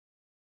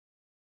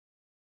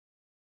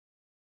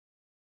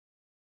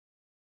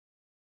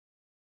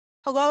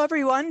Hello,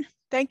 everyone.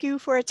 Thank you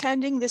for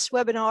attending this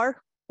webinar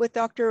with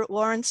Dr.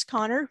 Lawrence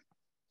Connor.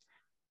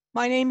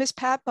 My name is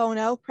Pat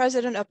Bono,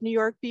 President of New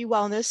York Bee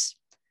Wellness,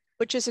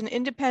 which is an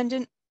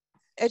independent,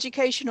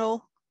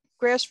 educational,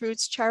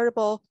 grassroots,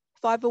 charitable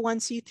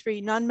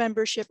 501c3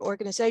 non-membership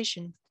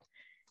organization.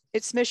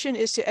 Its mission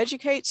is to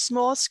educate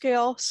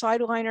small-scale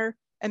sideliner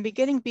and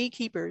beginning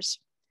beekeepers.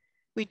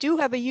 We do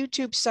have a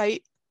YouTube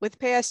site with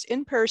past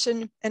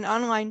in-person and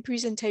online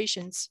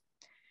presentations.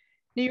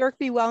 New York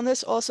Bee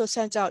Wellness also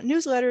sends out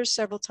newsletters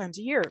several times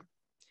a year.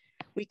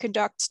 We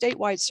conduct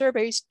statewide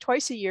surveys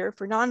twice a year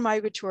for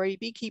non-migratory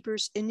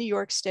beekeepers in New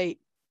York State.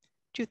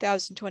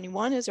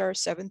 2021 is our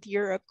 7th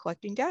year of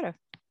collecting data.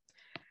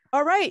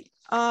 All right,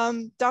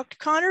 Dr.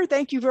 Connor,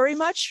 thank you very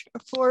much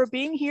for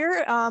being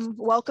here.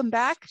 Welcome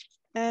back,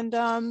 and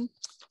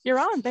you're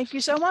on. Thank you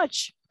so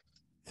much.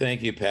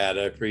 Thank you, Pat.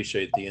 I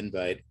appreciate the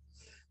invite.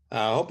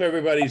 I hope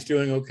everybody's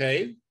doing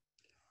okay.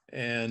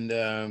 And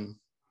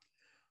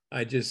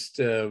I just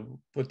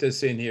put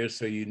this in here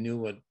so you knew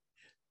what,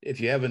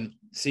 if you haven't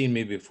seen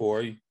me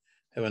before, you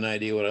have an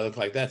idea what I look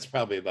like. That's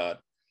probably about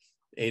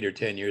 8 or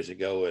 10 years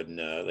ago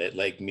at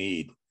Lake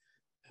Mead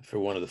for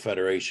one of the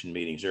Federation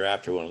meetings, or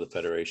after one of the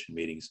Federation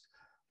meetings.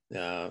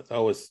 It's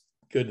always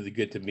good to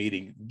get to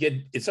meeting.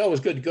 It's always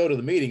good to go to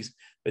the meetings,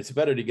 but it's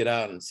better to get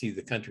out and see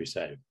the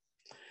countryside.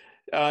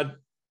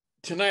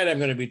 Tonight, I'm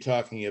going to be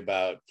talking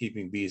about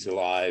keeping bees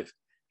alive.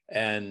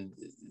 And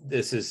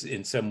this is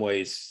in some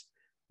ways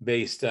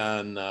based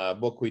on a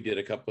book we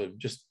did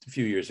just a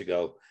few years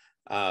ago.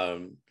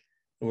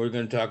 We're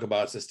going to talk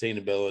about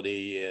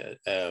sustainability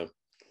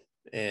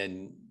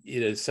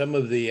and some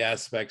of the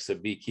aspects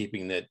of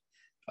beekeeping that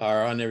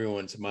are on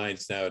everyone's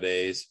minds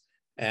nowadays.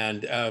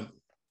 And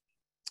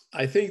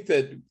I think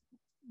that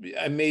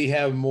I may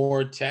have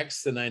more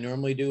text than I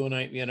normally do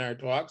in our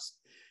talks,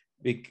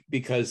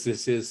 because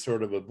this is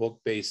sort of a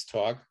book-based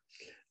talk,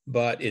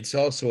 but it's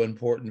also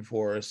important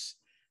for us,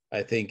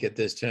 I think, at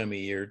this time of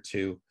year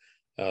to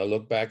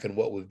look back on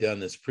what we've done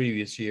this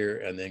previous year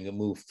and then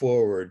move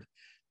forward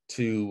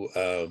to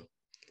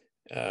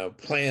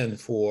plan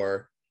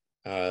for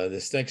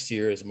this next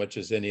year as much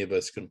as any of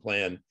us can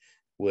plan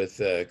with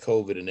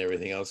COVID and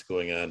everything else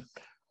going on.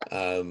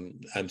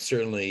 I'm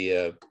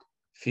certainly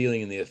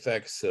feeling the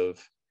effects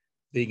of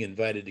being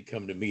invited to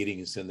come to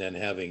meetings and then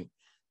having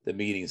the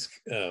meetings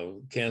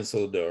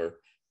canceled or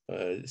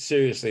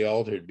seriously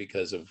altered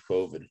because of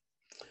COVID.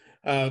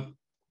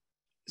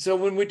 So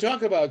when we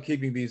talk about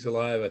keeping bees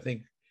alive, I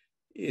think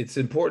it's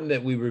important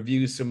that we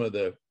review some of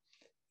the,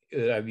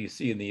 you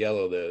see in the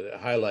yellow, the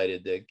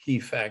highlighted, the key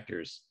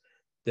factors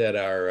that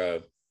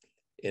are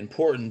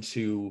important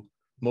to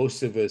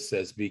most of us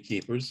as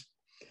beekeepers.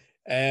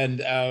 And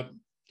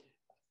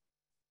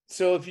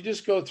so if you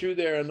just go through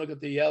there and look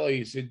at the yellow,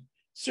 you see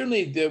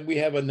certainly that we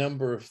have a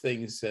number of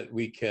things that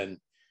we can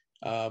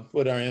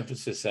put our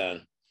emphasis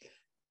on.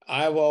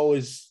 I've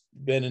always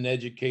been an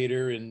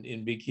educator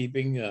in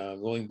beekeeping,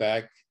 going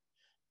back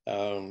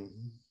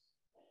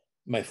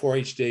my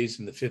 4-H days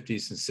in the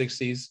 50s and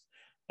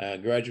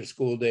 60s, graduate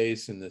school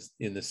days in the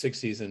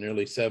 60s and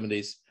early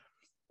 70s.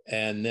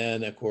 And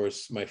then, of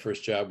course, my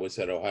first job was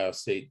at Ohio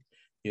State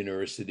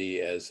University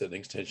as an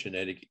extension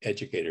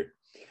educator.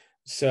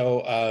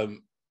 So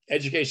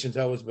education's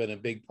always been a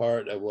big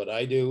part of what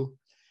I do.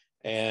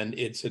 And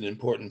it's an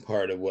important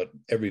part of what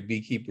every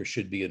beekeeper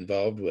should be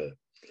involved with.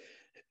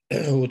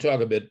 We'll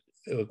talk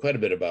quite a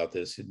bit about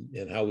this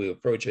and how we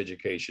approach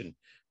education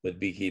with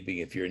beekeeping.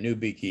 If you're a new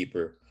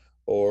beekeeper,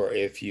 or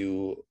if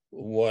you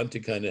want to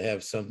kind of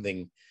have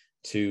something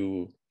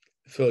to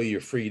fill your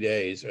free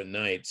days or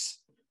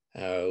nights,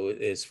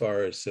 as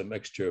far as some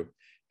extra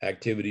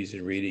activities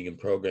and reading and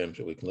programs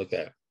that we can look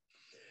at.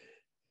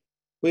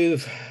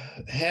 We've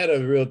had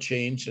a real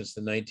change since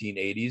the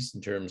 1980s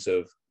in terms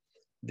of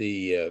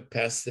the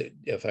pests that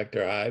affect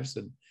our hives.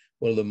 And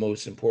one of the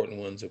most important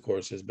ones, of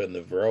course, has been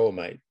the varroa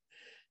mite.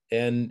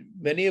 And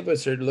many of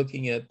us are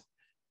looking at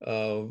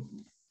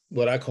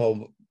what I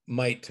call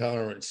mite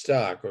tolerant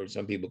stock, or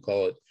some people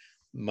call it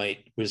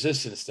mite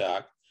resistant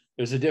stock.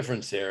 There's a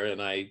difference there,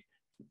 and I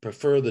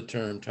prefer the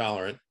term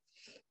tolerant,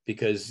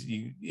 because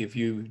if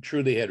you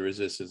truly had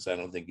resistance, I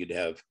don't think you'd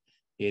have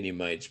any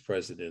mites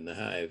present in the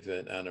hive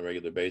on a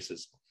regular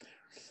basis.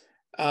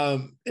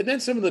 And then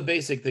some of the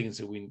basic things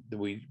that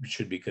we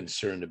should be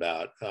concerned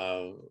about,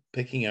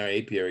 picking our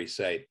apiary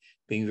site,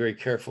 being very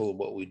careful of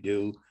what we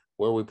do,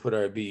 where we put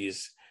our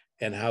bees,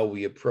 and how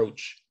we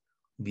approach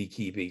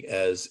beekeeping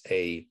as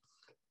a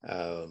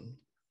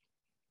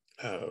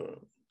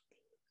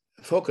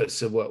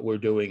focus of what we're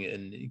doing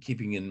and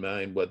keeping in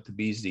mind what the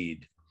bees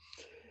need.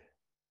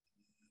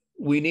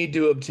 We need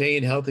to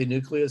obtain healthy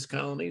nucleus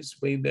colonies.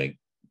 We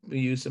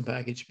use some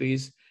packaged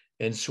bees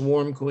and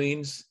swarm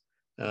queens.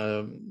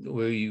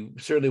 We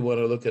certainly want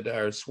to look at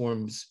our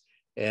swarms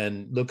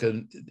and look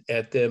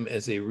at them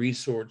as a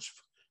resource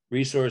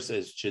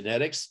as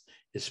genetics,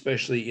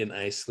 especially in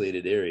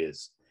isolated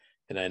areas.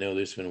 And I know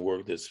there's been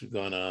work that's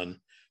gone on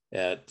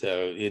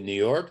in New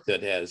York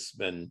that has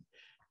been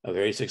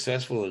very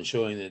successful in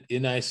showing that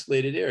in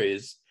isolated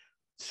areas,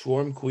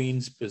 swarm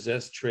queens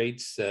possess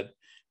traits that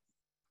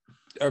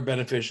are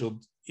beneficial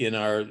in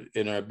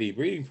our bee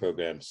breeding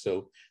program.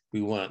 So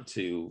we want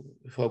to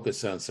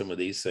focus on some of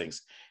these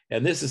things.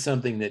 And this is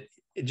something that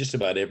just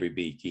about every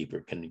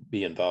beekeeper can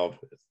be involved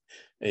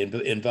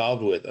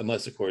with,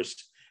 unless, of course,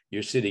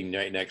 you're sitting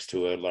right next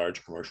to a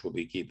large commercial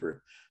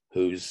beekeeper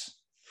who's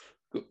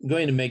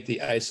going to make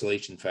the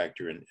isolation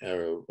factor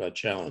a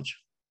challenge.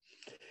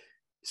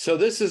 So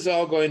this is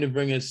all going to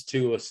bring us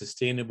to a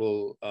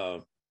sustainable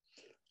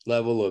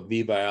level of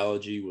bee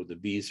biology where the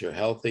bees are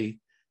healthy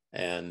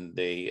and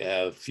they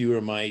have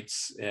fewer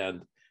mites,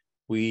 and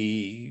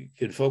we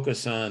can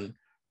focus on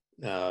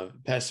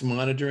pest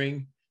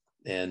monitoring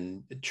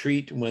and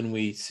treat when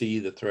we see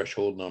the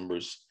threshold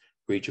numbers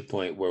reach a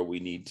point where we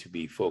need to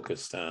be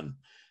focused on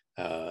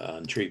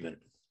treatment.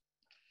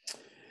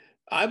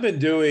 I've been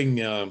doing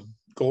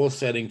goal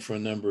setting for a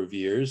number of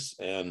years,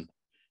 and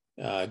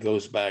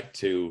goes back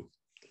to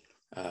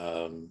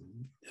a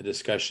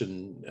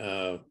discussion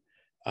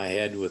I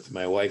had with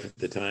my wife at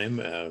the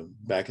time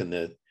back in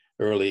the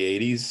early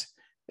 80s.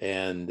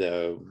 And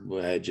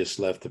I had just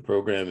left the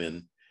program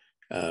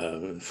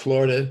in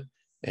Florida.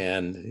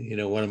 And, you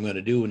know, what I'm going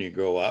to do when you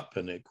grow up.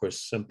 And of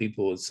course, some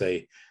people would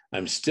say,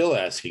 I'm still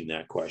asking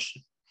that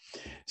question.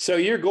 So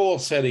your goal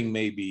setting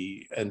may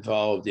be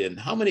involved in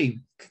how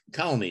many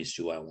colonies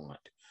do I want?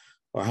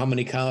 Or how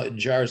many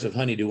jars of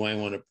honey do I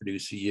want to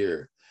produce a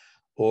year?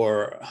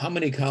 Or how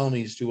many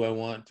colonies do I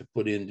want to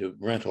put into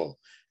rental?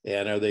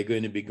 And are they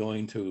going to be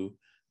going to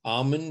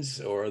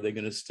almonds, or are they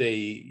going to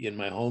stay in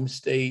my home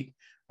state?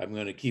 I'm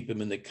going to keep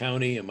them in the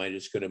county. Am I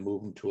just going to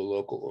move them to a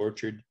local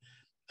orchard?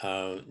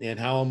 And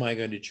how am I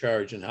going to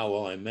charge, and how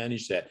will I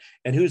manage that?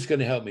 And who's going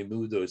to help me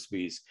move those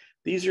bees?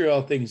 These are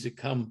all things that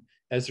come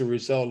as a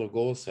result of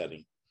goal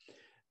setting.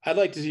 I'd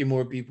like to see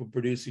more people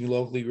producing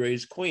locally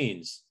raised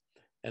queens.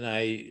 And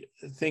I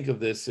think of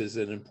this as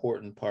an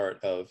important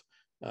part of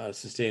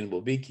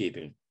sustainable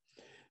beekeeping.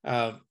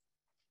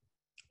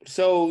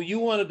 So you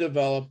want to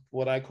develop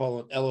what I call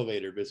an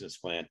elevator business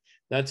plan.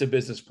 That's a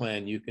business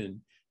plan you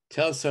can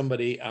tell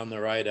somebody on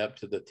the ride up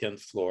to the 10th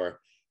floor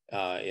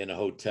in a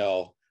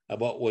hotel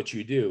about what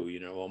you do. You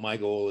know, well, my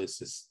goal is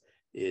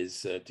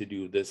to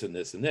do this and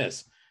this and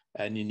this.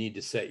 And you need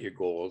to set your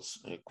goals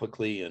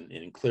quickly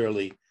and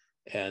clearly.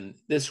 And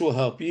this will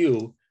help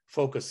you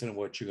focus on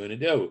what you're going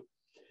to do.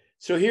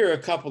 So here are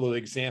a couple of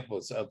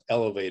examples of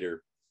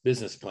elevator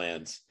business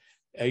plans.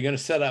 You're going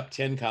to set up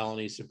 10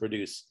 colonies to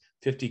produce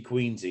 50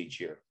 queens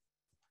each year.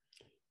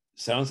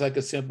 Sounds like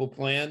a simple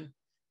plan.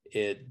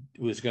 It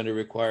was going to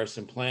require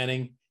some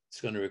planning.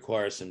 It's going to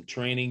require some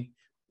training.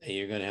 And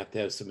you're going to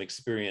have some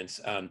experience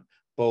on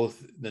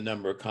both the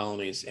number of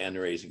colonies and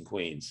raising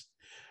queens.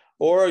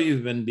 Or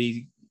you've been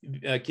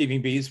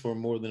keeping bees for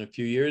more than a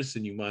few years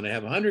and you want to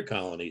have 100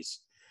 colonies,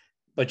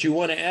 but you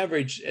want to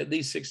average at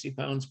least 60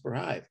 pounds per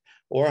hive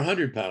or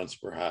 100 pounds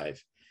per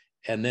hive.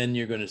 And then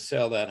you're going to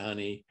sell that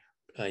honey.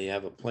 You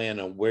have a plan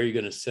on where you're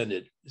going to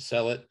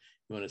sell it.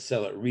 You want to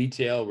sell it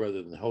retail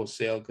rather than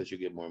wholesale because you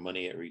get more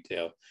money at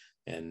retail.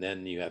 And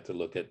then you have to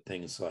look at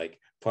things like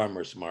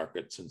farmers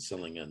markets and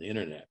selling on the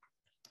internet.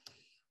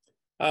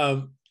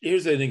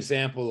 Here's an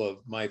example of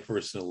my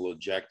personal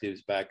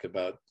objectives. Back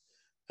about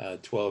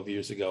 12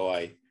 years ago,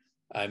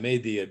 I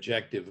made the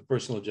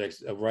personal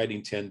objective of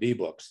writing 10 bee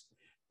books.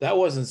 That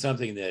wasn't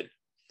something that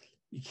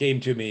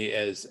came to me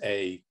as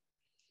a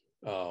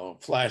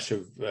flash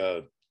of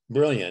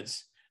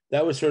brilliance.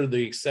 That was sort of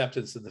the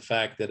acceptance of the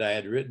fact that I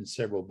had written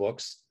several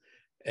books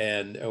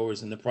and I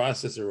was in the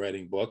process of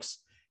writing books,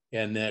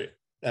 and that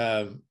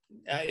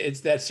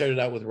that started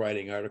out with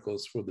writing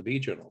articles for the bee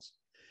journals.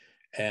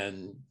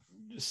 And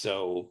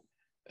so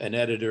an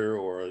editor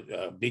or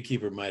a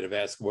beekeeper might have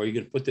asked, well, are you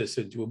going to put this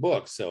into a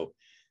book? So,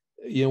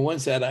 you know,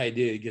 once that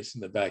idea gets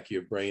in the back of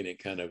your brain,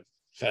 it kind of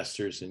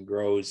festers and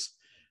grows.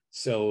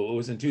 So it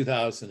was in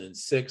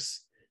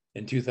 2006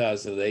 and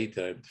 2008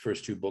 that the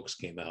first two books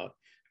came out.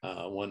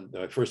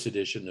 My first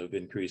edition of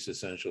Increased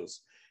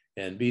Essentials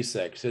and Bee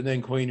Sex, and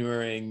then Queen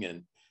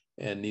Rearing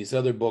and these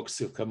other books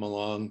have come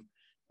along.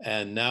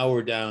 And now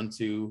we're down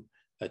to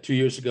 2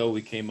 years ago,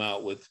 we came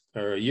out with,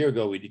 or a year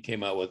ago, we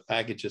came out with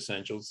Package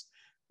Essentials.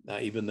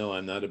 Even though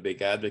I'm not a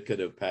big advocate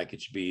of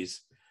packaged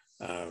bees,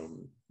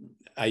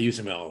 I use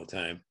them all the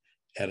time.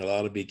 And a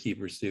lot of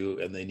beekeepers do,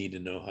 and they need to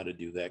know how to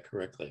do that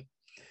correctly.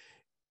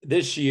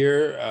 This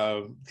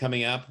year,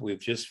 coming up, we've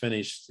just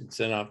finished and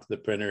sent off to the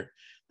printer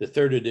the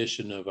third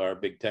edition of our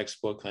big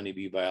textbook,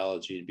 Honeybee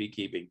Biology and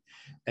Beekeeping.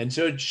 And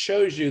so it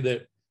shows you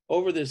that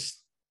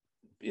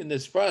in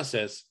this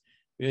process,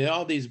 we have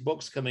all these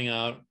books coming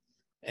out,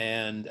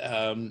 and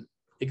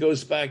it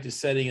goes back to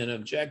setting an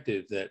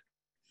objective that,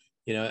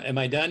 you know, am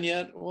I done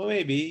yet? Well,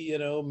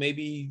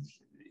 maybe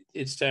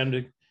it's time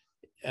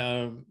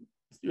to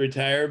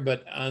retire.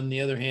 But on the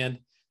other hand,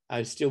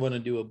 I still want to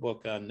do a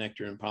book on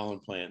nectar and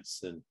pollen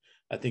plants. And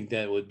I think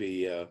that would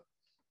be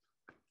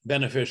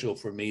beneficial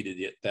for me to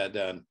get that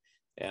done.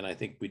 And I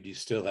think we do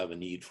still have a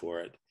need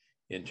for it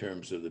in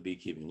terms of the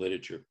beekeeping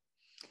literature.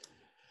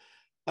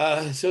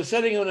 So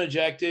setting an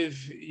objective,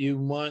 you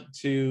want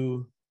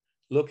to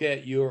look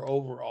at your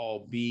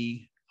overall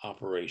bee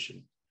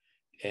operation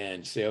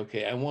and say,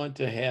 okay, I want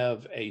to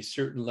have a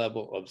certain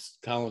level of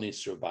colony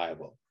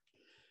survival.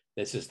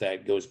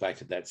 That goes back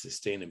to that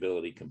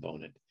sustainability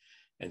component.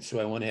 And so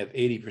I want to have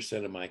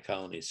 80% of my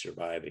colonies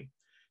surviving.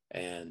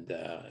 And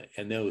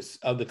those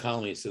of the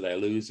colonies that I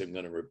lose, I'm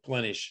going to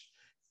replenish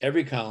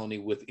every colony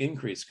with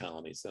increased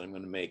colonies that I'm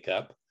going to make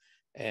up.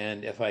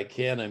 And if I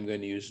can, I'm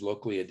going to use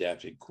locally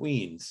adapted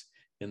queens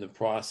in the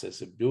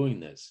process of doing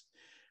this.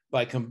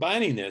 By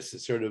combining this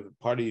as sort of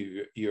part of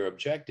your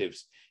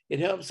objectives, it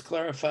helps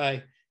clarify,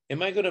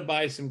 am I going to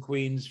buy some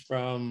queens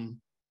from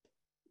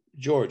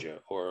Georgia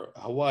or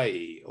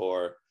Hawaii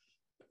or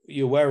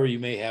wherever you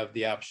may have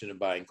the option of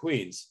buying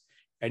queens?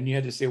 And you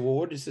have to say, well,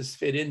 what does this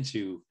fit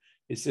into?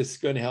 Is this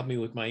going to help me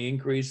with my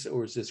increase,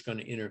 or is this going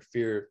to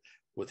interfere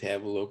with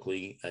having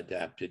locally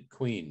adapted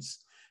queens?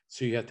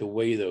 So you have to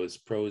weigh those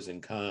pros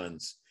and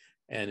cons.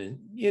 And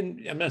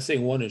I'm not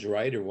saying one is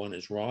right or one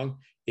is wrong.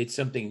 It's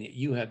something that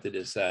you have to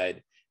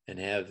decide and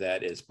have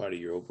that as part of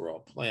your overall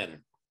plan.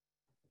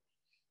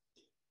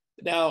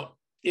 Now,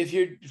 if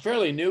you're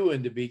fairly new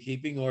into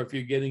beekeeping, or if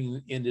you're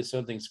getting into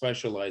something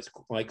specialized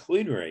like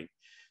queening,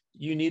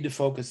 you need to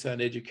focus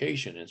on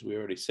education, as we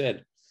already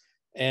said.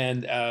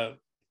 And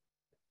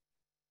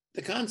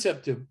the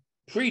concept of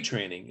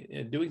pre-training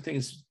and doing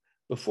things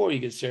before you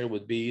get started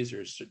with bees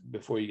or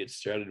before you get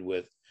started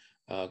with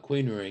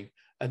queen rearing,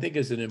 I think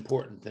is an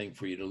important thing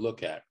for you to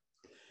look at.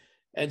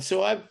 And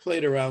so I've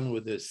played around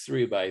with this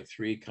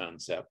 3x3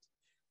 concept.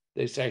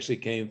 This actually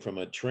came from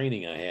a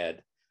training I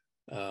had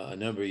a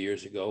number of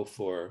years ago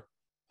for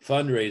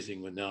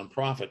fundraising with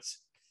nonprofits.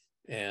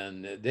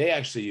 And they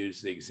actually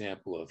used the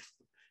example of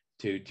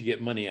to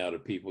get money out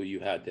of people, you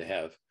had to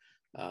have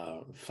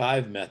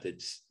 5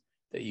 methods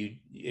that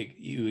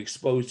you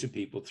expose to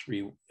people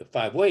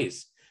 5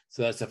 ways.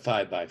 So that's a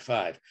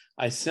 5x5.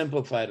 I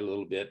simplified a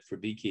little bit for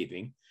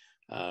beekeeping,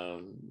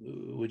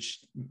 which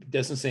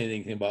doesn't say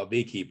anything about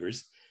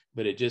beekeepers,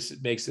 but it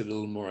just makes it a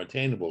little more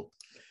attainable.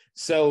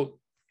 So,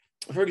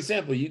 for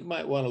example, you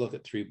might want to look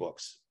at 3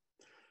 books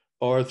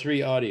or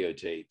 3 audio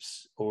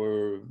tapes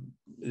or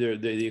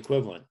the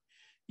equivalent.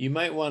 You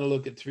might want to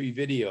look at 3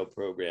 video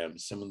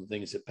programs, some of the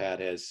things that Pat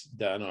has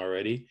done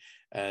already,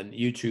 and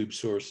YouTube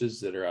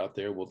sources that are out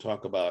there. We'll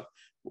talk about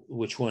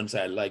which ones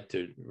I like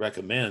to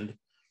recommend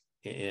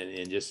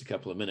in just a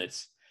couple of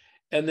minutes.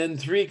 And then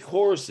 3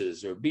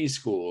 courses or bee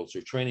schools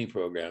or training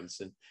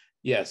programs. And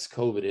yes,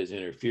 COVID has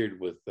interfered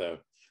with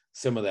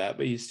some of that,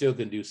 but you still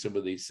can do some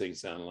of these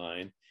things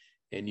online.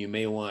 And you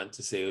may want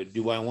to say,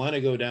 do I want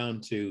to go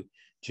down to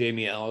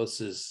Jamie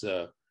Ellis's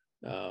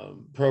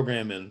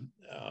program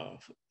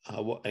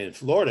in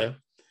Florida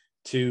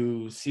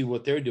to see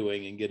what they're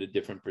doing and get a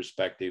different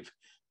perspective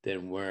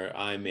than where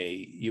you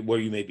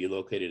may be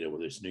located,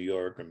 whether it's New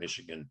York or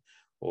Michigan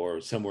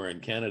or somewhere in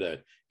Canada.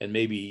 And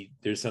maybe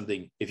there's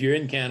something, if you're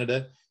in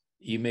Canada,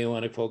 you may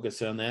want to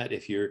focus on that.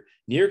 If you're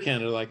near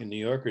Canada, like in New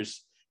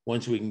Yorkers,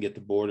 once we can get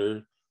the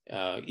border,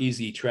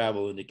 easy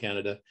travel into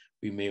Canada,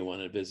 we may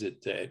want to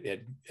visit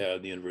at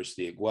the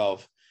University of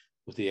Guelph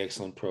with the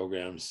excellent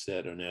programs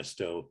that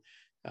Ernesto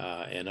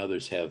and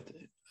others have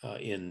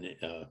in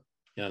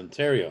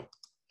Ontario.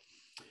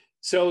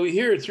 So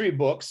here are 3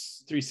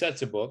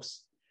 sets of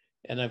books,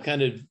 and I've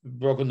kind of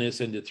broken this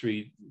into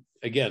 3,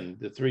 again,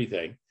 the 3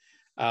 thing.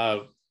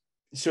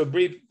 So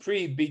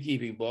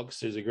pre-beekeeping books,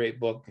 there's a great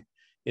book,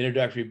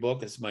 introductory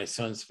book. It's my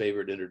son's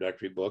favorite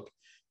introductory book.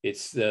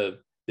 It's the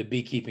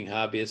Beekeeping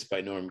Hobbyist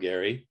by Norm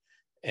Gary.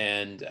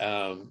 And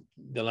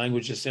the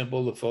language is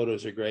simple, the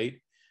photos are great.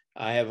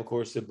 I have, of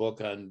course, the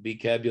book on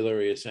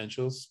vocabulary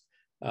essentials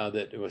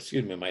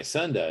my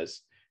son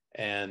does.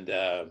 And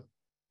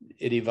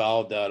it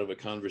evolved out of a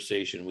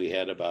conversation we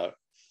had about,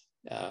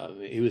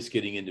 he was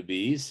getting into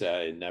bees.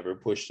 I never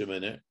pushed him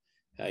in it.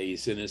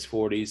 He's in his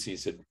 40s. He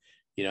said,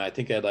 I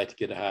think I'd like to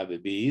get a hobby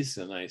of bees.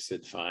 And I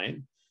said,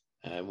 fine.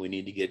 We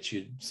need to get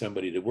you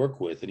somebody to work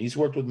with. And he's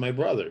worked with my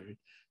brother,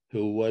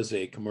 who was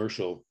a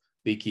commercial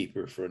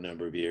beekeeper for a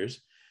number of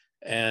years.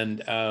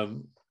 And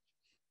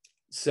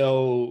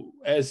so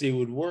as he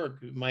would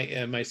work,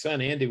 my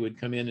son, Andy, would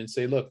come in and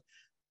say, look,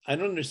 I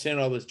don't understand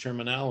all this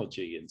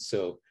terminology. And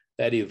so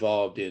that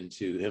evolved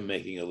into him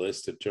making a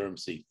list of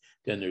terms he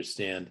didn't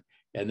understand.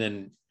 And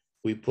then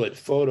we put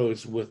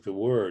photos with the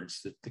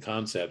words, the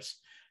concepts,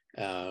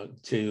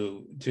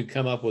 to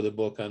come up with a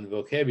book on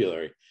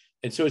vocabulary.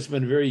 And so it's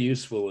been very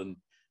useful in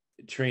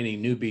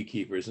training new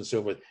beekeepers and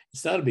so forth.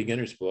 It's not a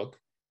beginner's book.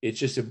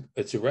 It's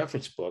a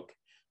reference book,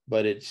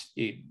 but it's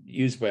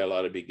used by a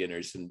lot of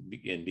beginners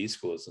in bee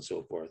schools and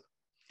so forth.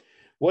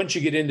 Once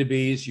you get into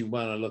bees, you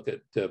want to look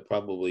at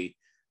probably,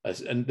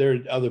 and there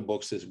are other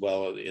books as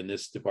well in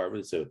this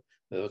department. It's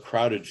a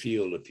crowded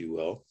field, if you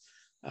will.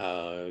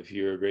 If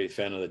you're a great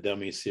fan of the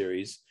Dummy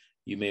series,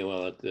 you may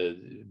want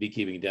the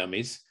Beekeeping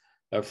Dummies,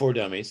 for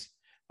Dummies.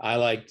 I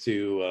like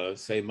to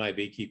say my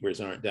beekeepers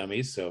aren't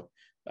dummies. So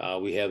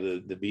we have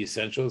the Bee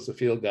Essentials, the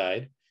field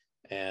guide,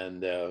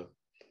 and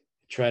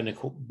trying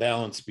to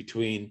balance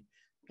between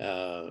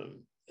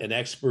an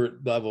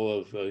expert level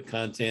of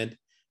content,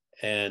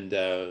 and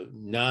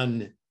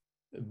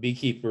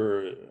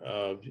non-beekeeper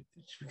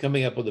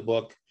coming up with a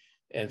book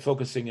and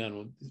focusing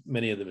on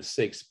many of the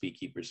mistakes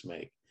beekeepers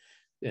make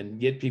and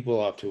get people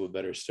off to a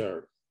better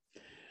start.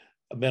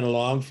 I've been a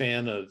long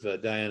fan of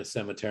Diana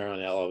Semataro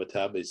and Al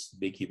Avatabe's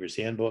Beekeeper's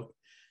Handbook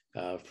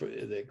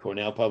that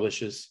Cornell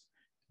publishes,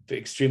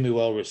 extremely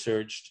well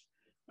researched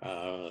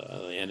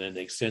and an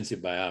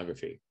extensive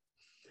biography.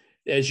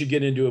 As you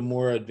get into a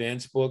more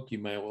advanced book, you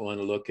might want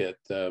to look at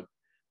the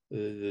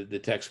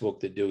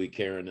textbook that Dewey,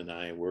 Karen, and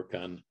I work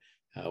on.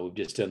 We've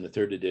just done the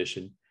 3rd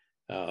edition.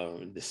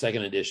 The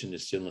 2nd edition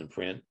is still in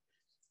print,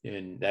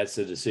 and that's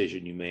a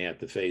decision you may have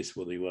to face,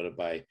 whether you want to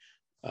buy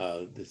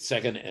the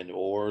 2nd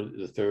or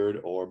the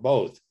 3rd or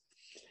both.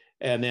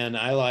 And then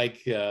I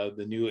like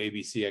the new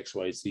ABC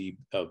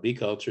XYZ Bee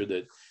Culture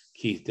that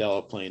Keith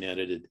Delaplane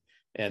edited,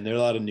 and there are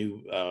a lot of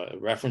new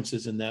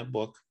references in that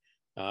book.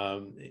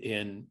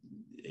 And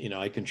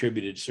I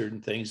contributed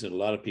certain things that a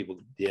lot of people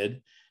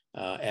did,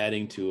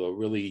 adding to a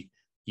really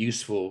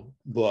useful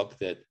book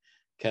that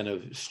kind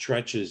of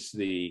stretches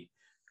the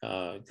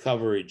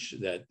coverage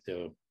that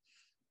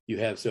you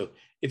have. So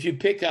if you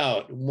pick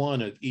out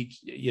one of each,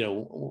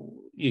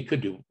 you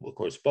could do, of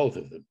course, both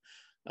of them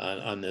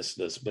on this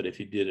list, but if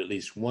you did at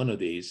least one of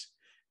these,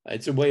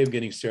 it's a way of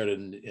getting started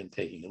and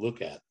taking a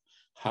look at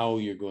how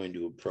you're going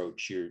to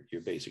approach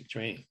your basic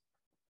training.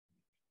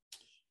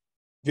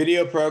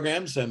 Video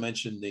programs, I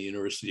mentioned the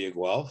University of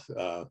Guelph.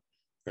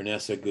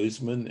 Ernesta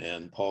Guzman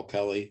and Paul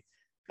Kelly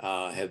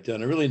have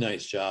done a really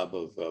nice job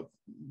of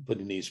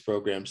putting these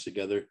programs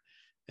together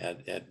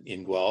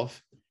in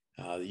Guelph.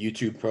 The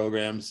YouTube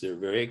programs, they're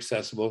very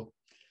accessible,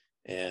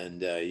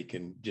 and you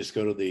can just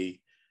go to the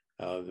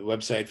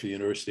website for the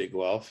University of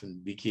Guelph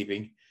and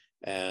Beekeeping,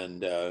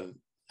 and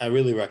I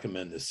really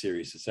recommend this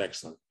series. It's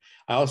excellent.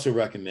 I also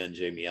recommend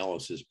Jamie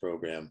Ellis's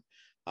program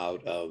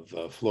out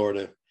of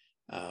Florida.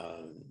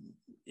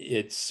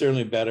 It's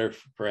certainly better,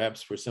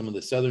 perhaps, for some of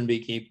the southern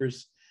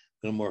beekeepers,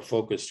 a little more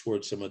focused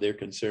towards some of their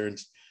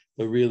concerns,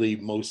 but really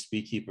most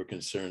beekeeper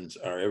concerns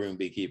are every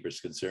beekeeper's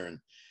concern.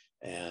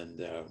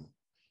 And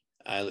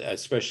I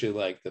especially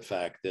like the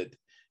fact that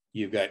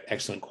you've got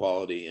excellent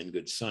quality and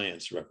good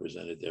science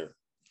represented there.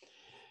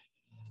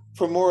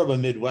 For more of a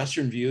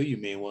Midwestern view, you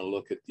may want to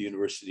look at the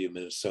University of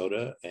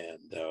Minnesota and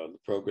the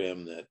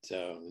program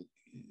that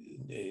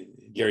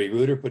Gary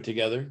Reuter put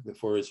together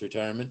before his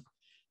retirement.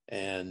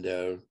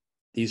 And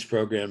these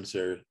programs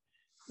are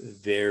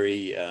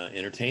very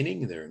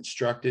entertaining, they're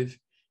instructive,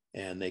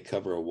 and they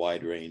cover a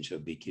wide range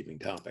of beekeeping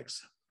topics.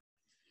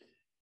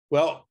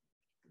 Well,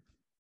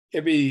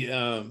 every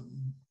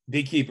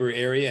beekeeper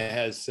area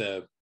has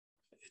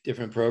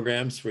different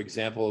programs. For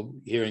example,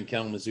 here in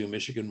Kalamazoo,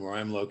 Michigan, where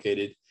I'm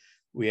located,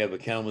 we have a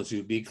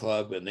Kalamazoo Bee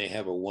Club, and they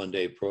have a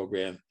one-day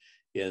program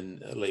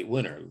in late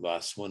winter.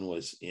 Last one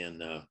was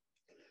in,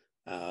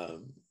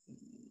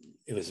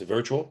 it was a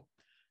virtual.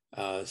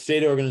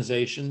 State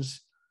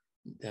organizations,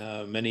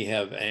 many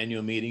have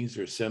annual meetings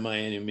or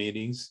semi-annual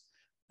meetings.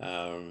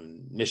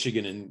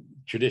 Michigan and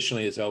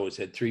traditionally has always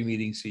had 3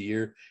 meetings a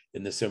year.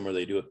 In the summer,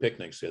 they do a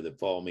picnic, so the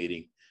fall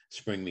meeting,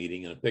 spring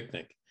meeting, and a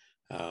picnic.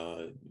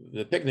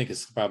 The picnic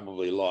has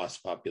probably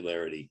lost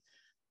popularity,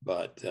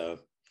 but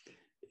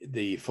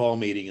the fall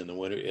meeting and the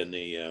winter and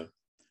the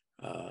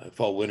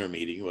fall winter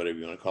meeting, whatever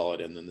you want to call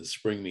it, and then the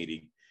spring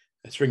meeting.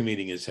 The spring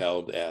meeting is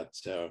held at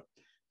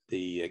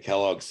the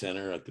Kellogg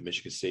Center at the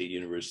Michigan State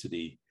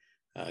University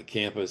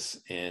campus,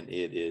 and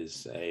it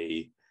is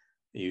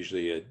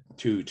usually a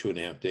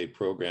 2.5 day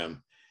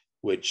program,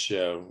 which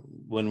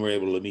when we're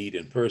able to meet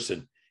in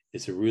person,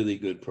 it's a really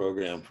good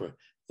program for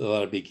a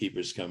lot of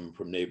beekeepers coming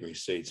from neighboring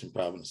states and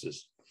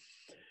provinces.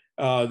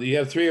 You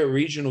have 3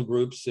 regional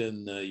groups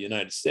in the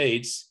United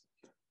States,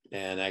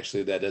 and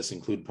actually that does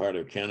include part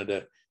of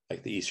Canada,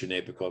 like the Eastern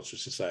Apiculture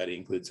Society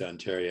includes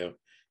Ontario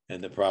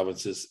and the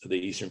provinces, the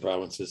Eastern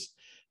provinces.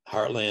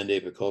 Heartland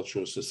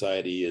Apicultural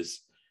Society is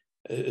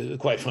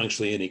quite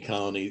functionally any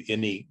colony,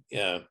 any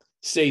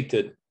state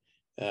that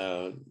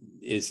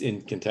is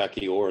in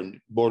Kentucky or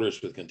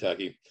borders with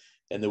Kentucky.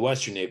 And the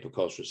Western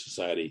Apicultural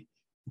Society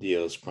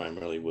deals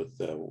primarily with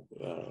all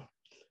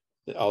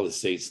the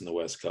states in the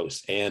West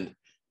Coast and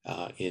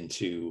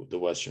into the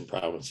Western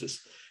provinces.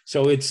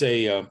 So it's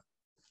a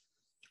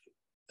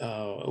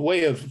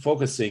way of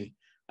focusing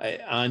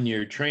on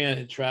your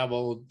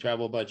travel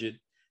budget,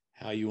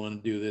 how you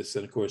want to do this.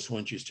 And of course,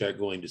 once you start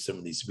going to some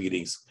of these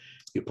meetings,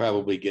 you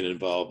probably get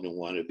involved and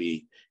want to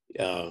be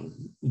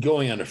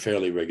going on a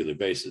fairly regular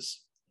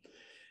basis.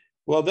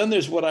 Well, then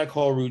there's what I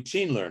call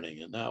routine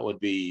learning, and that would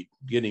be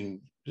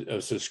getting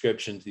a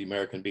subscription to the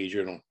American Bee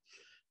Journal,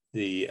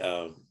 the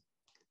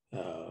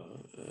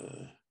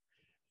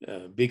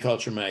Bee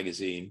Culture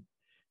magazine,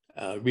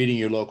 reading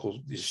your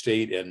local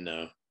state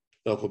and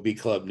local bee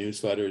club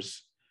newsletters.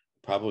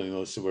 Probably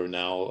most of them are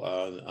now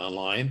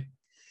online.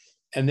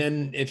 And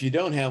then if you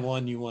don't have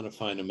one, you want to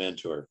find a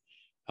mentor.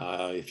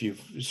 If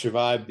you've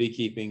survived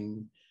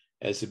beekeeping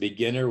as a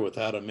beginner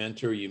without a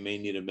mentor, you may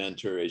need a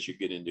mentor as you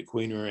get into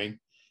queen rearing.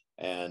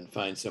 and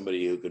find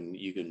somebody who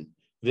you can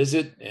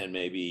visit and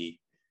maybe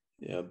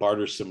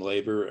barter some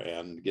labor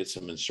and get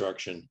some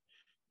instruction,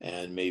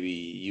 and maybe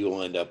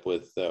you'll end up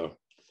with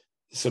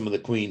some of the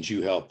queens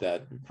you help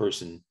that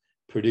person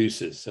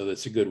produces. So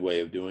that's a good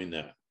way of doing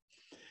that.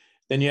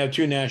 Then you have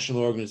two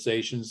national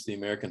organizations. The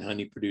American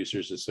Honey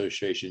Producers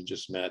Association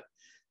just met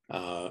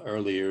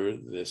earlier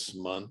this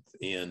month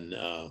in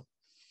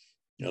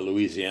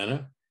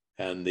Louisiana,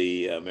 and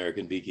the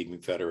American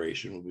Beekeeping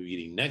Federation will be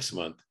meeting next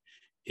month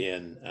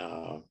in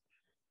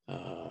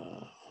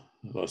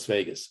Las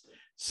Vegas.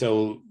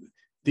 So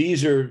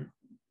these are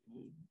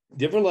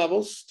different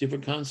levels,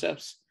 different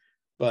concepts,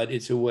 but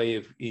it's a way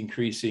of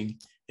increasing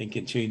and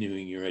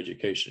continuing your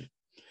education.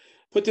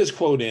 Put this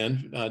quote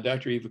in.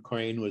 Dr. Eva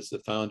Crane was the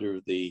founder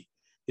of the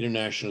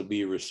International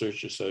Bee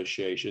Research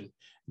Association.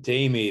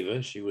 Dame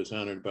Eva, she was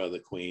honored by the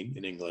Queen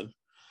in England.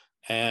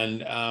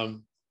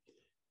 And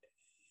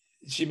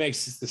she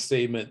makes the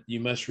statement, you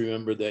must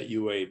remember that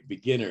you were a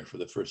beginner for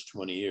the first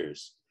 20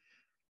 years.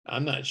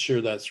 I'm not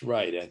sure that's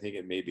right. I think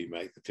it may be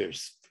like the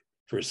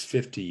first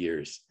 50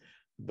 years,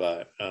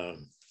 but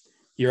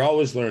you're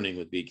always learning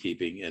with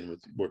beekeeping and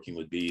with working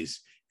with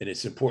bees. And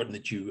it's important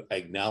that you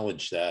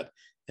acknowledge that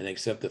and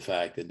accept the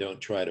fact and don't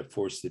try to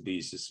force the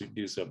bees to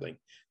do something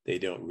they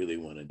don't really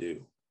want to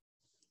do.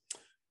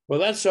 Well,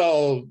 that's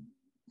all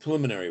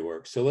preliminary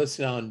work. So let's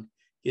now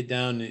get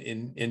down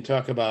and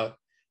talk about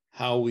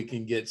how we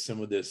can get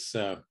some of this,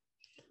 the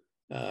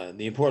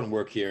important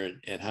work here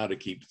and how to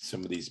keep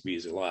some of these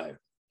bees alive.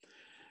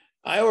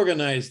 I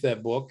organized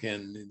that book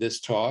and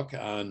this talk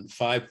on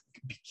 5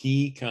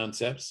 key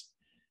concepts: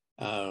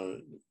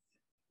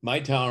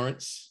 mite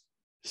tolerance,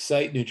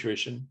 site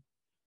nutrition,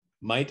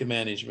 mite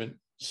management,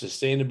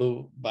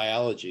 sustainable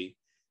biology,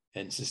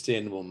 and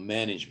sustainable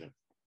management.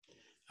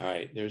 All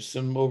right, there's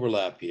some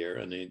overlap here,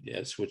 and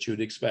that's what you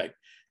would expect.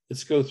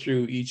 Let's go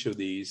through each of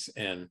these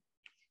and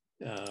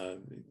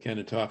kind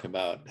of talk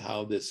about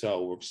how this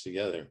all works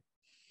together.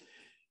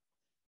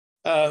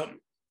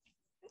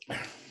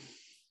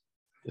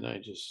 Can I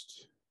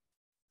just,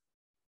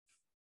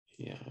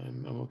 yeah,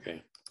 I'm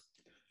okay.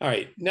 All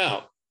right,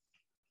 now,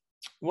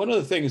 one of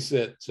the things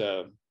that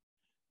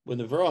when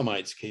the varroa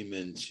mites came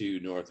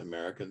into North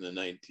America in the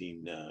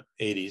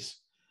 1980s,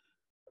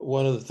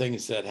 one of the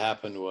things that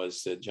happened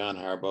was that John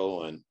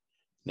Harbaugh and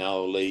now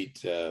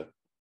late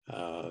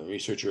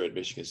researcher at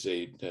Michigan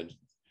State,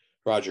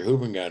 Roger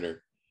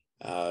Hubergarner,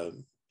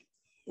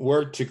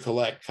 worked to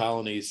collect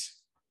colonies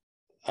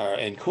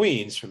and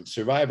queens from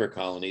survivor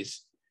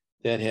colonies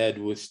that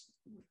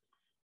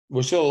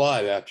were still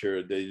alive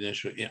after the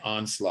initial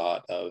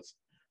onslaught of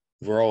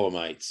varroa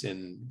mites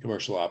in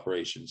commercial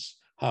operations,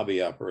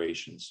 hobby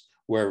operations,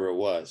 wherever it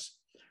was.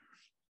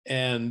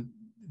 And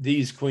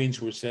these queens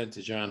were sent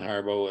to John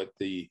Harbaugh at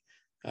the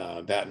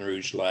Baton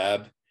Rouge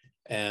lab,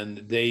 and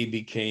they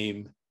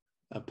became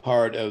a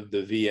part of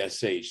the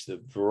VSH, the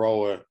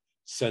Varroa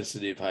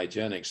Sensitive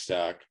Hygienic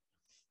Stock,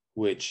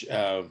 which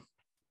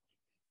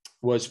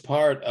was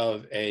part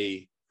of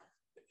a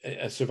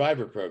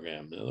survivor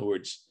program. In other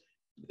words,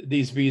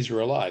 these bees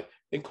were alive.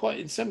 And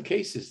in some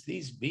cases,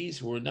 these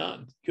bees were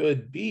not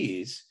good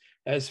bees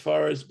as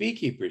far as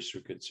beekeepers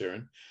were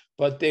concerned,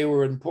 but they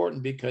were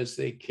important because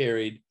they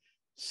carried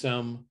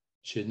some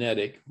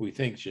genetic, we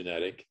think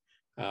genetic,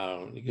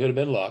 it could have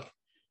been luck,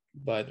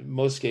 but in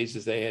most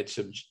cases they had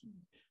some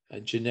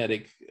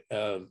genetic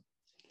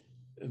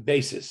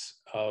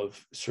basis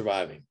of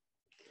surviving.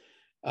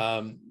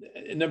 A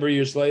number of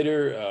years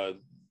later,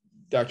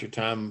 Dr.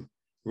 Tom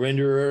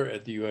Renderer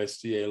at the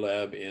USDA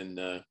lab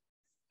in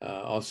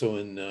also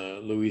in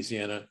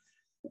Louisiana,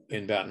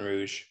 in Baton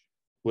Rouge,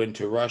 went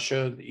to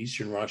Russia,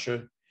 Eastern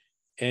Russia,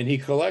 and he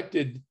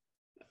collected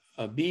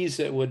bees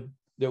that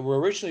were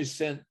originally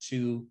sent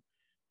to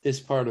this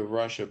part of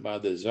Russia by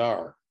the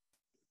Tsar.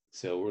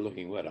 So we're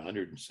looking, what,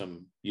 100 and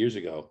some years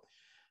ago.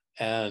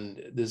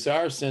 And the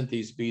Tsar sent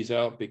these bees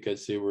out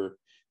because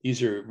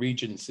these are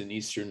regions in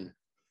Eastern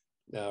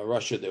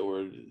Russia that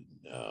were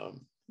a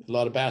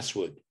lot of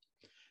basswood.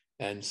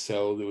 And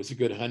so there was a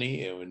good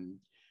honey and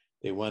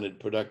they wanted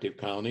productive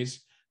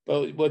colonies.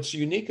 But what's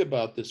unique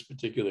about this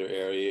particular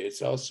area,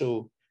 it's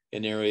also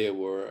an area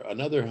where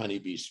another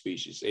honeybee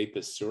species,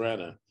 Apis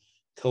cerana,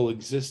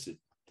 coexisted.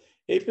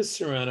 Apis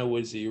cerana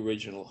was the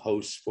original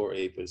host for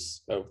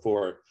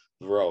for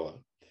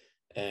varroa.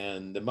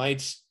 And the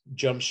mites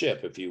jumped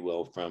ship, if you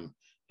will, from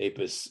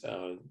Apis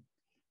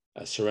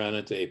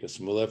cerana to Apis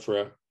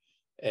mellifera.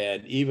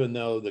 And even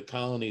though the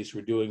colonies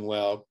were doing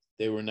well,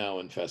 they were now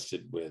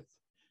infested with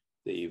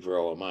the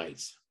varroa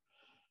mites.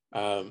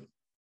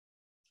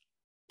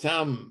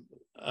 Tom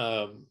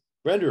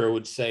Renderer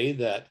would say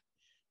that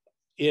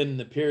in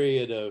the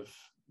period of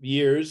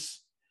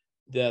years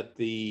that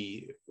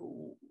the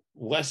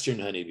Western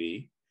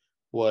honeybee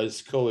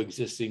was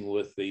coexisting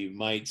with the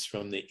mites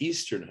from the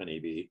Eastern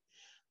honeybee,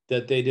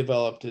 that they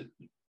developed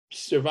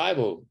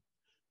survival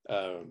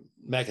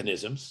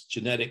mechanisms,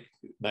 genetic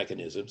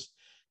mechanisms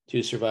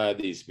to survive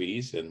these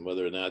bees, and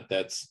whether or not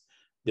that's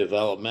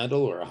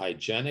developmental or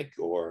hygienic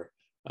or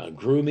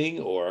grooming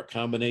or a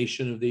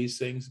combination of these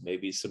things,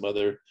 maybe some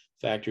other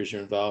factors are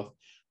involved,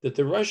 that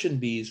the Russian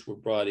bees were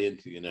brought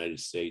into the United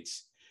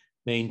States,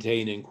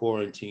 maintained in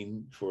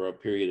quarantine for a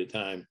period of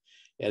time,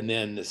 and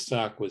then the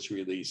stock was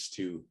released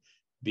to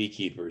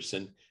beekeepers.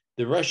 And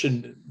the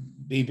Russian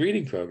bee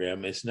breeding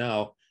program is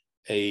now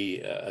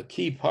a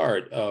key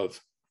part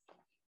of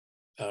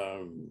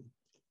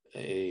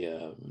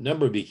a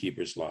number of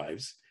beekeepers'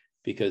 lives,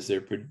 because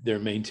they're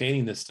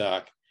maintaining the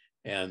stock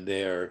and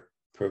they're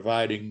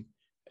providing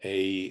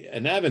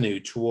an avenue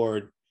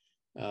toward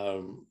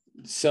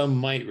some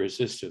mite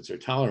resistance or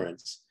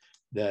tolerance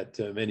that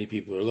many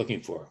people are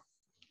looking for.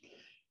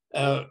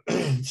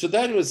 So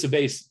that was the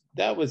base.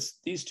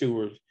 These two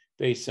were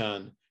based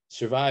on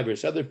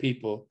survivors. Other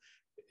people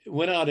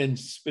went out and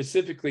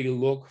specifically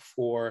looked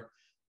for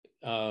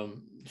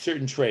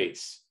certain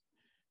traits.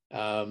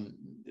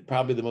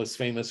 Probably the most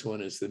famous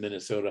one is the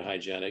Minnesota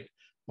hygienic,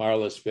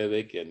 Marla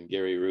Spivak and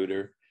Gary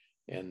Reuter,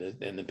 and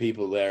the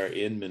people there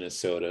in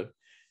Minnesota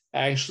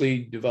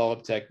actually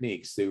developed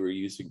techniques. They were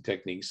using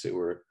techniques that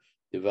were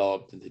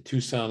developed in the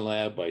Tucson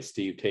lab by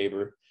Steve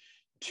Tabor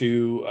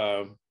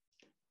to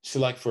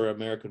select for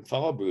American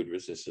foul brood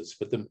resistance.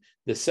 But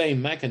the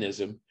same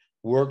mechanism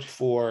worked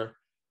for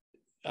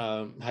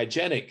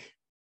hygienic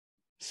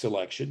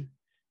selection,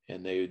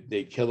 and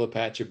they'd kill a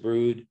patch of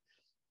brood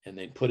and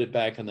they'd put it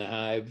back in the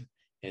hive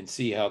and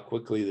see how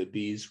quickly the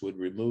bees would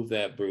remove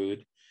that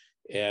brood.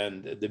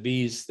 And the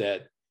bees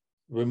that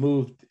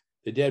removed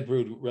the dead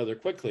brood rather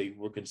quickly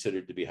were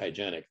considered to be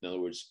hygienic. In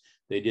other words,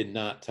 they did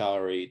not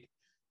tolerate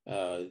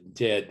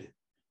dead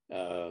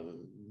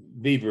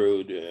bee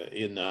brood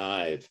in the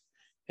hive,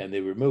 and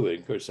they remove it.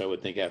 Of course, I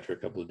would think after a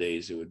couple of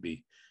days it would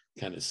be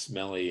kind of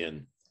smelly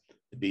and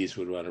the bees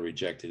would want to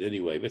reject it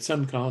anyway. But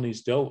some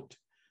colonies don't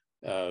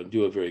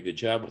do a very good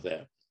job with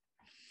that.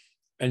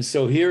 And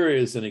so here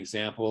is an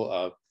example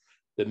of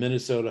the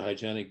Minnesota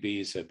hygienic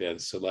bees have been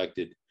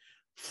selected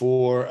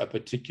for a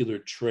particular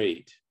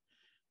trait.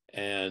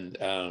 And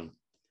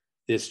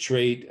this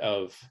trait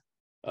of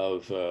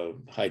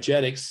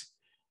hygienics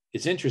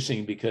is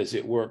interesting because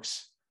it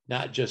works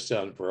not just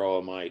on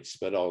varroa mites,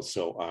 but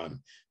also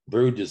on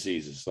brood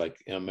diseases like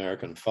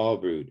American foul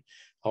brood,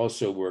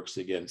 also works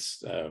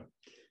against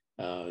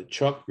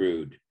chalk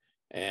brood.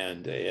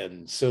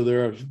 And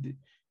so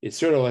it's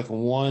sort of like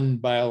one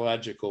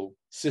biological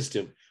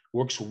system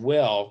works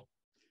well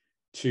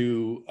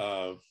to,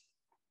 what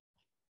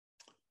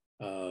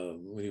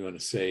do you want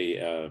to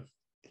say,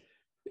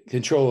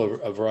 control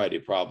a variety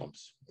of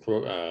problems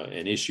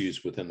and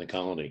issues within the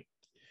colony.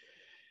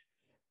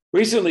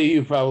 Recently,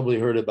 you've probably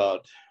heard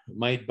about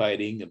mite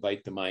biting,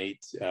 bite the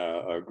mite,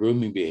 or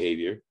grooming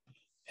behavior.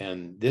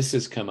 And this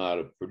has come out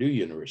of Purdue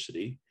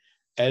University,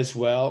 as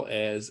well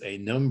as a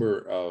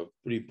number of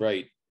pretty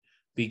bright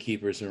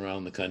beekeepers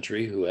around the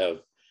country who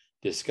have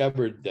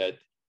discovered that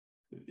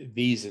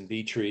bees and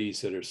bee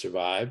trees that are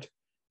survived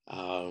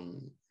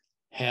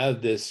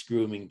have this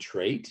grooming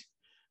trait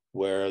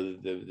where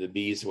the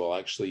bees will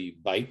actually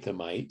bite the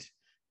mite,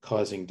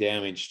 causing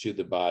damage to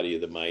the body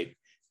of the mite,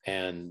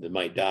 and the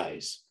mite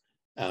dies.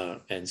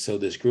 And so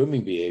this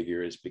grooming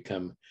behavior has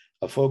become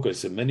a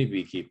focus of many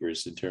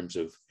beekeepers in terms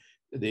of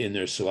in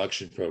their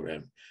selection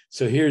program.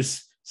 So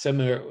here's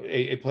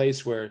a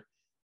place where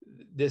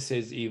this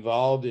has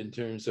evolved in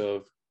terms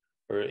of,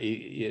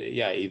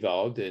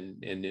 evolved,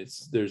 and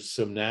there's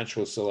some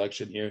natural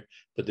selection here,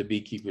 but the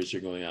beekeepers are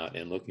going out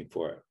and looking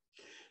for it.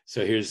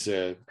 So here's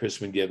Chris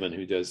McGibbon,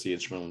 who does the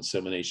instrumental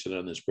insemination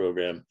on this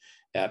program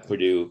at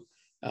Purdue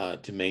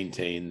to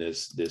maintain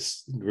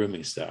this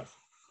grooming stuff.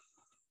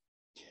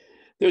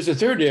 There's a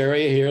third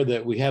area here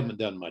that we haven't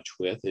done much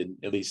with, and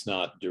at least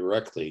not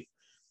directly,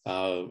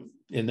 and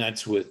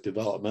that's with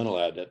developmental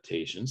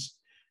adaptations.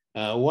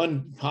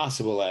 One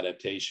possible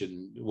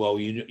adaptation, well,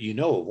 you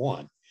know of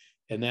one,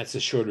 and that's a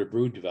shorter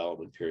brood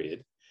development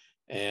period.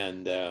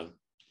 And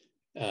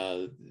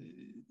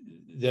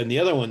then the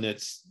other one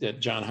that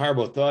John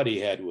Harbaugh thought he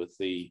had with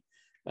the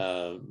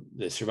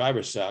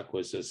survivor stock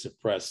was a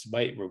suppressed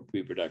mite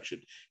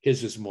reproduction.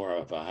 His was more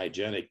of a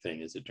hygienic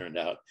thing, as it turned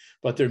out,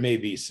 but there may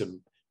be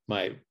some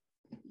mite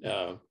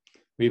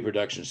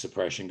reproduction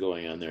suppression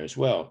going on there as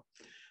well.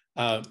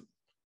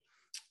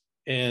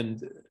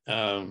 And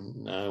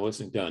I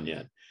wasn't done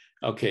yet.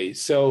 Okay,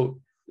 so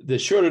the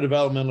shorter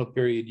developmental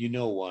period, you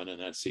know one, and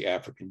that's the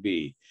African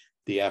bee.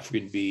 The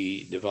African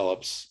bee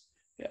develops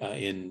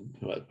in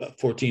about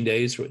 14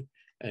 days,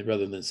 and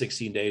rather than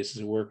 16 days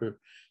as a worker.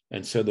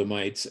 And so the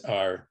mites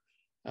are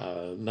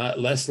not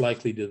less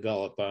likely to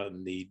develop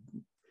on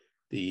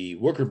the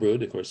worker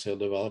brood. Of course, they'll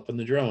develop on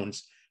the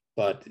drones,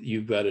 but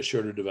you've got a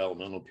shorter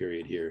developmental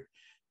period here.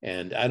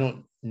 And I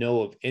don't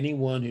know of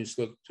anyone who's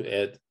looked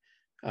at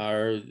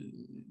our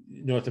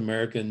North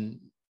American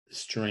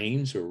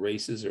strains or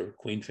races or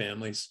queen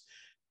families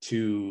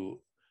to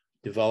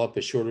develop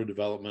a shorter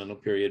developmental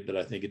period, but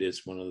I think it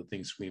is one of the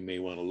things we may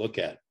want to look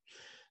at.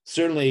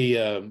 Certainly,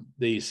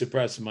 the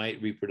suppressed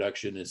mite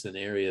reproduction is an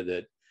area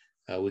that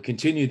we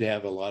continue to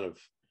have a lot of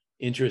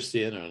interest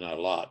in, or not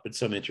a lot, but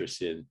some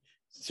interest in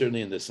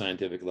certainly in the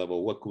scientific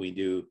level, what can we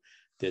do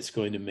that's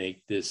going to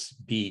make this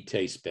bee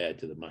taste bad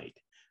to the mite,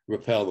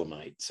 repel the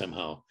mite,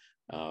 somehow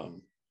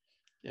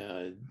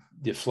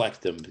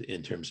deflect them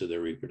in terms of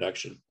their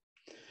reproduction.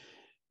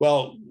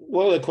 Well,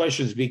 one of the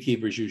questions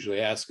beekeepers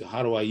usually ask,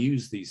 how do I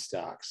use these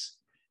stocks?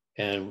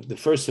 And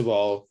first of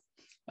all,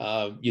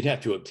 you'd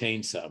have to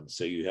obtain some.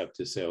 So you have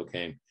to say,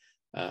 okay,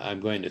 I'm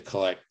going to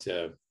collect,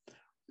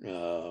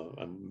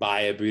 buy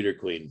a breeder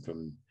queen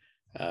from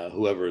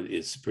whoever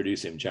is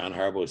producing. John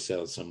Harbaugh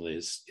sells some of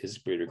his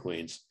breeder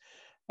queens,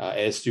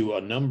 as do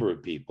a number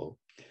of people.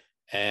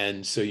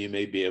 And so you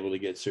may be able to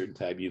get certain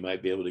type. You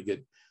might be able to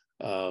get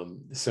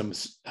some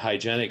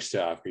hygienic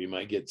stock, or you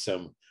might get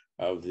some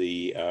of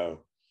the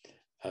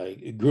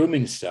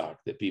grooming stock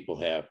that people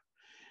have.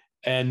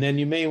 And then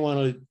you may want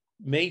to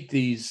mate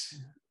these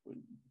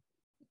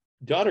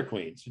daughter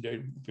queens,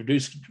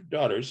 produce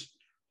daughters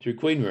through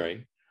queen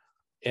rearing,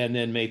 and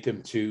then mate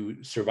them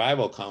to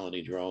survival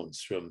colony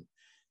drones from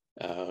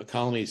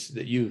colonies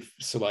that you've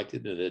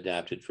selected and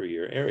adapted for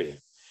your area.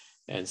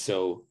 And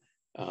so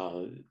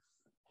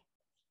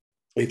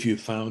if you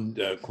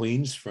found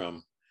queens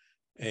from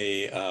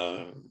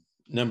a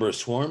number of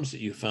swarms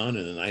that you found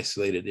in an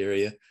isolated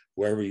area,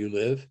 wherever you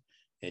live,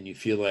 and you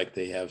feel like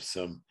they have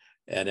some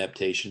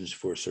adaptations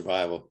for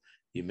survival,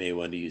 you may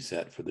want to use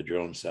that for the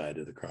drone side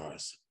of the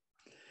cross.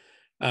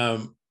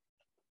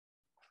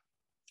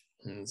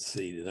 Let's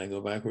see, did I go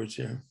backwards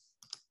here?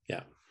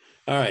 Yeah.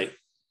 All right.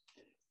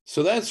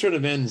 So that sort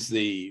of ends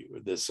the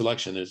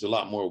selection. There's a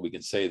lot more we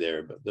can say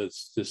there, but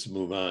let's just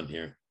move on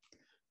here.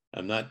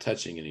 I'm not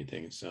touching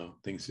anything, so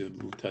things are a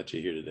little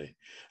touchy here today.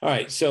 All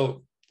right,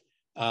 so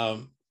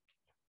all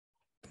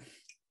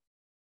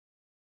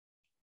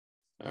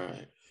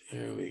right,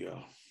 here we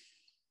go.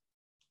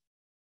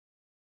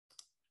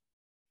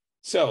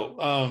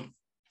 So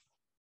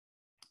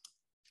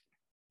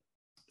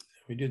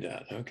we did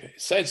that. Okay,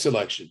 site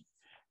selection,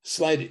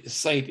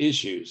 site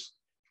issues.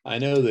 I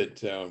know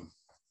that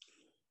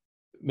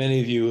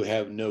many of you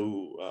have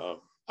no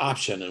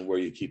option on where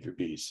you keep your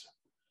bees.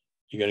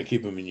 You're going to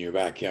keep them in your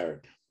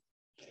backyard.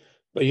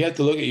 But you have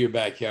to look at your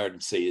backyard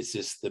and say, is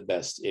this the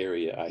best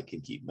area I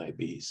can keep my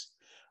bees?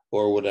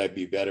 Or would I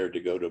be better to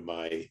go to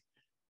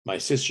my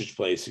sister's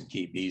place and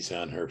keep bees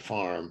on her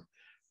farm,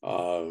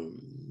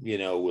 you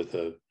know, with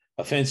a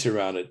fence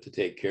around it to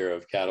take care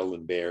of cattle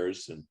and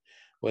bears and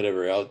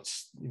whatever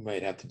else you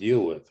might have to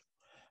deal with.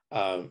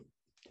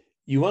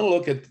 You want to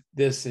look at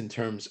this in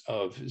terms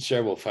of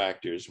several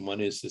factors.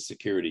 One is the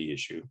security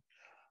issue.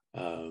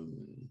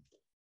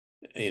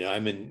 You know,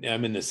 I'm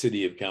in the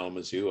city of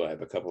Kalamazoo. I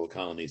have a couple of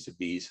colonies of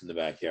bees in the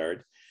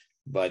backyard,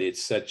 but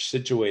it's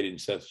situated in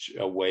such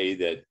a way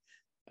that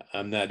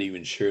I'm not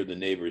even sure the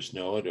neighbors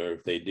know it, or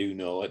if they do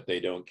know it,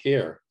 they don't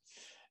care.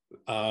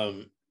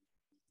 And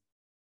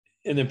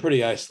they're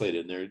pretty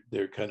isolated, and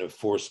they're kind of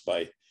forced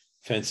by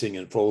fencing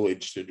and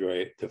foliage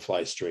to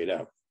fly straight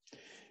up.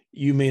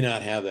 You may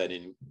not have that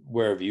in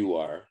wherever you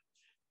are,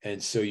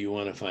 and so you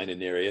want to find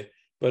an area,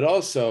 but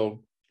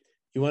also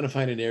you want to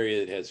find an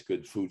area that has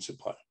good food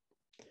supply.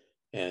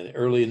 And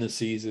early in the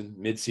season,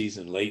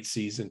 mid-season, late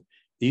season,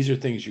 these are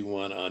things you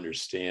want to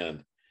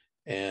understand.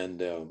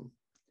 And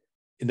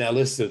in that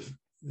list of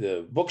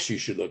the books you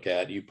should look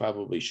at, you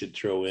probably should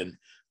throw in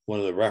one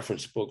of the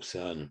reference books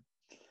on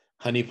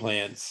honey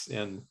plants.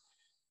 And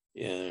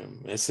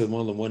that's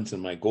one of the ones in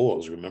my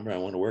goals. Remember, I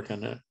want to work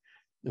on that.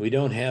 We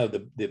don't have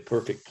the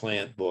perfect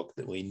plant book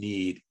that we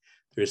need.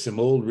 There's some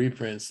old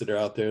reprints that are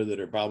out there that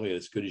are probably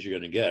as good as you're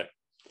going to get.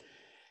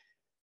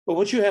 But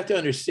what you have to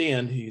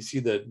understand, you see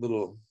the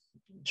little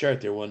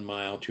chart there, 1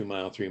 mile, 2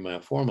 mile, 3 mile,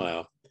 4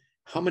 mile,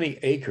 how many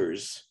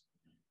acres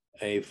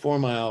a 4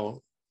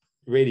 mile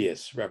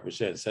radius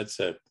represents. That's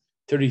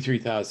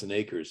 33,000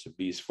 acres of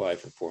bees fly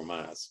for 4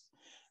 miles.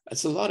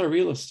 That's a lot of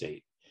real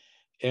estate.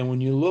 And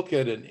when you look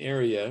at an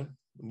area,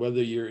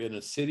 whether you're in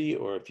a city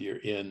or if you're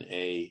in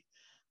a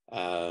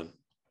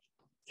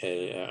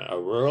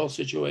rural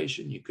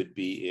situation, you could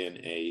be in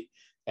a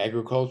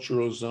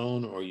agricultural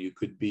zone, or you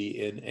could be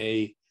in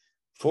a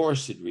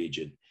forested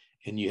region.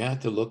 And you have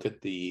to look at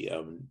the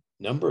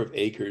number of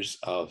acres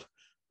of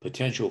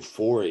potential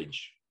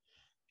forage.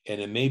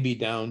 And it may be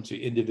down to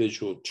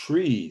individual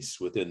trees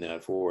within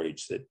that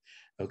forage that,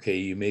 okay,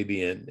 you may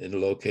be in a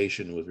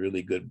location with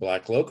really good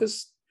black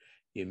locust.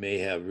 You may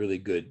have really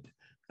good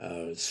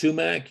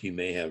sumac. You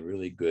may have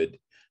really good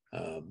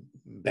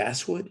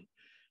basswood.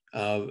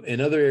 In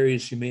other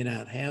areas, you may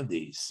not have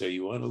these. So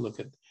you want to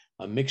look at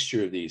a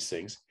mixture of these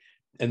things.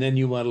 And then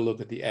you want to look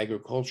at the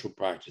agricultural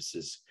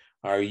practices.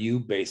 Are you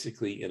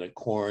basically in a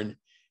corn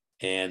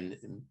and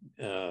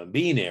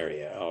bean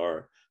area?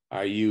 Or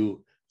are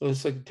you,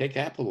 let's take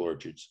apple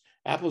orchards.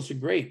 Apples are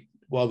great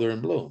while they're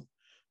in bloom.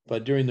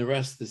 But during the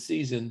rest of the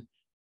season,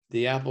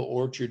 the apple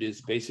orchard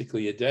is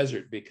basically a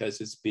desert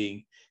because it's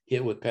being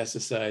hit with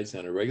pesticides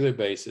on a regular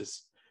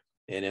basis.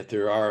 And if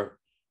there are,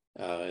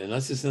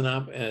 unless it's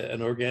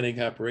an organic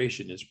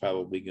operation, it's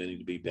probably going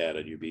to be bad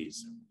on your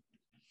bees.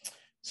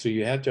 So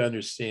you have to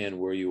understand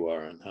where you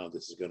are and how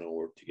this is going to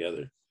work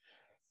together.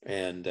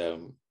 and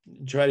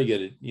try to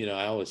get it.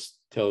 I always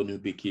tell new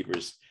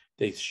beekeepers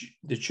they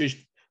should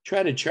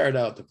try to chart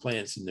out the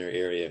plants in their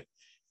area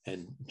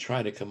and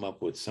try to come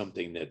up with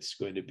something that's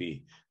going to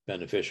be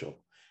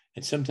beneficial.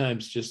 And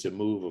sometimes just a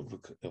move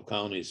of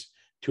colonies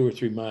 2 or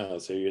 3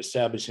 miles, so you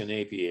establish an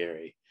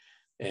apiary,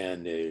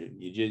 and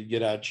you just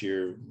get out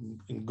your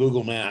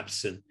Google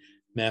Maps and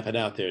map it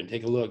out there and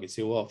take a look and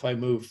say, well, if I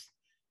move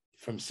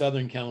from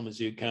southern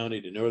Kalamazoo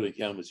County to northern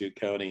Kalamazoo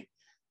County,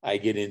 I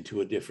get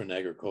into a different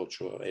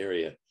agricultural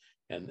area.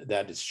 And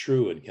that is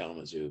true in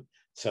Kalamazoo.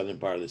 Southern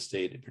part of the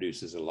state, it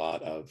produces a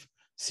lot of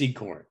seed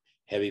corn,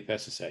 heavy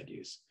pesticide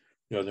use.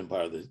 Northern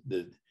part of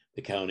the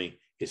county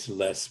is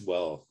less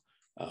well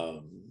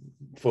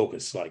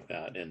focused like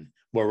that and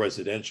more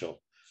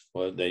residential.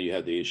 Well, then you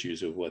have the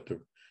issues of what the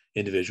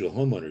individual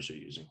homeowners are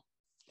using.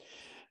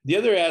 The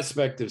other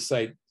aspect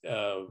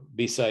of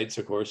bee sites,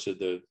 of course, are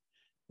the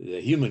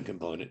human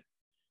component.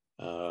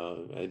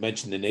 I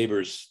mentioned the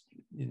neighbors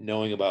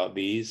knowing about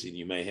bees, and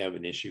you may have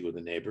an issue with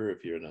a neighbor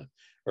if you're in an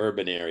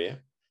urban area.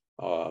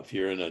 If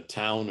you're in a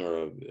town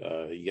or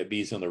you get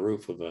bees on the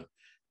roof of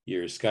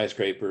your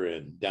skyscraper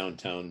in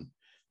downtown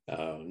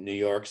New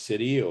York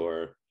City,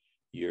 or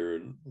your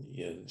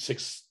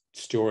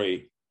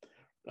 6-story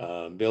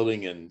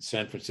building in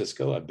San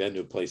Francisco. I've been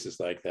to places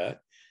like that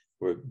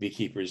where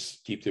beekeepers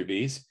keep their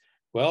bees.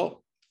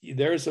 Well,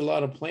 there's a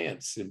lot of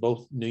plants in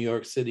both New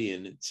York City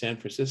and San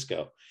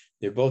Francisco.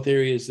 They're both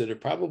areas that are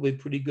probably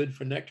pretty good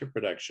for nectar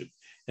production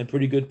and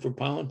pretty good for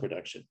pollen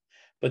production.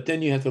 But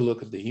then you have to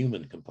look at the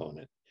human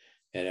component.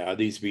 And are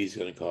these bees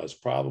going to cause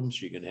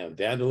problems? You're going to have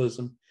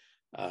vandalism.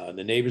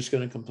 The neighbor's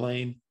going to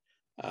complain.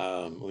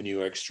 When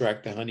you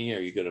extract the honey,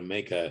 are you going to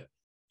make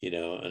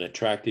an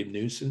attractive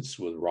nuisance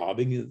with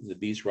the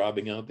bees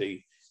robbing out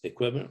the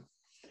equipment?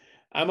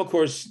 I'm, of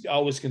course,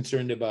 always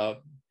concerned about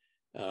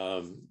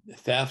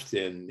theft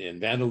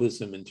and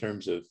vandalism in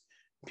terms of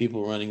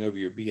people running over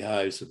your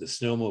beehives with a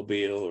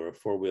snowmobile or a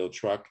 4-wheel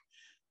truck.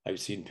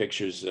 I've seen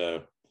pictures.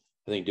 I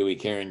think Dewey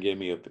Karen gave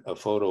me a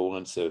photo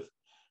once of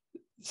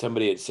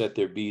somebody had set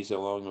their bees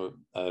along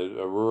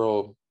a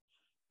rural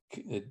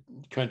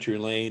country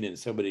lane, and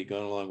somebody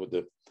gone along with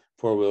the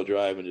 4-wheel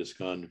drive and just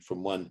gone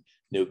from one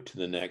nuke to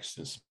the next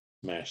and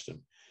smashed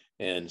them.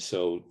 And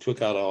so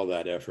took out all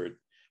that effort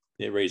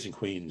at raising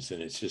queens.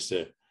 And it's just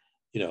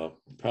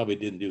probably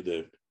didn't do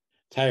the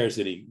tires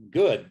any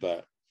good,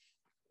 but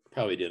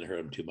probably didn't hurt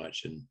them too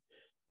much. And,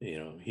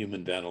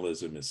 human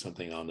vandalism is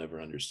something I'll never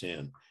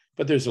understand.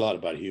 But there's a lot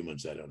about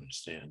humans I don't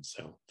understand.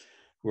 So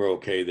we're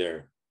okay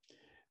there.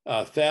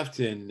 Theft,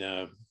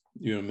 and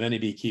many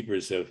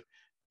beekeepers have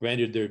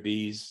rented their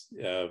bees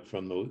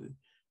from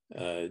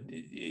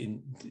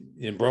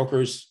in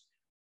brokers,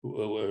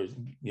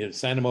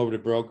 sign them over to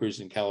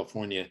brokers in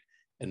California,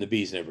 and the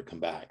bees never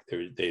come back.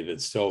 They've been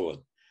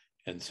stolen.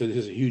 And so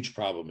there's a huge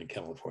problem in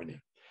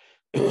California.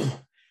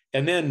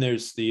 And then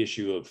there's the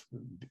issue of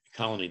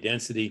colony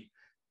density.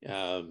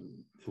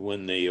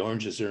 When the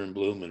oranges are in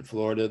bloom in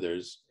Florida, there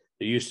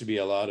used to be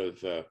a lot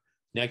of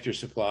nectar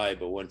supply,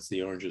 but once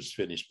the oranges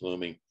finished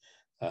blooming,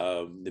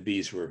 the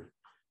bees were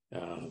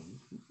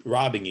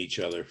robbing each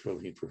other for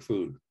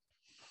food.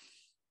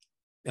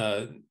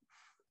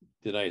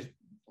 Did I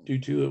do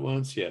 2 at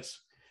once? Yes.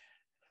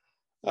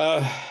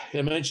 I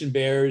mentioned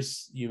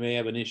bears. You may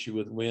have an issue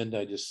with wind.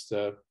 I just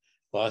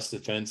lost the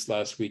fence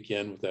last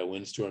weekend with that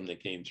windstorm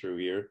that came through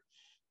here.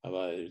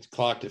 It's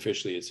clocked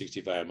officially at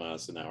 65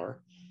 miles an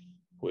hour,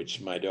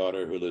 which my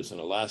daughter, who lives in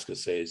Alaska,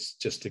 says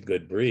just a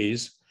good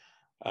breeze.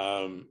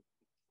 And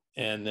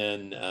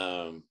then,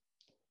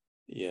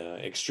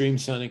 extreme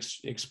sun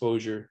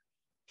exposure,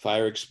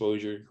 fire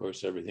exposure. Of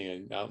course,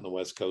 everything out in the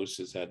West Coast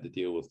has had to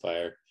deal with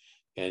fire.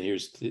 And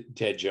here's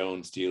Ted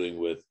Jones dealing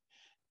with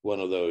one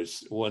of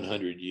those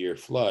 100-year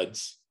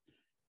floods.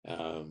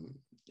 That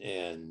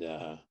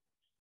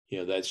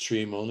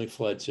stream only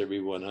floods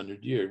every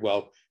 100 years.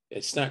 Well,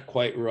 it's not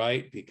quite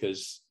right,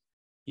 because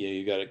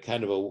you got a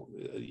kind of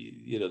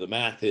the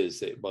math is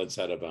that once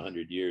out of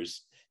 100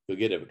 years you'll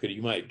get it, because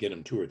you might get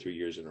them 2 or 3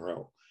 years in a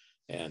row,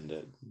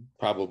 and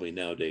probably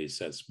nowadays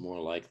that's more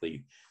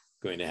likely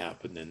going to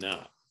happen than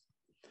not.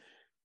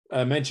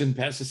 I mentioned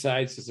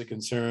pesticides as a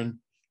concern,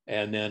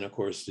 and then of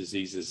course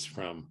diseases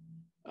from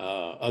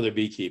other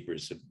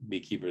beekeepers. A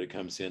beekeeper that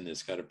comes in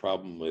that's got a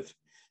problem with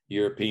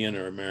European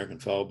or American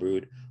foul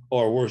brood,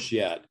 or worse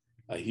yet,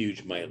 a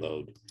huge mite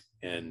load,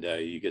 and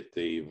you get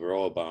the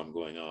varroa bomb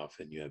going off,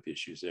 and you have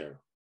issues there.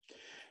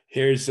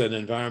 Here's an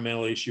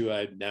environmental issue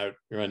I've not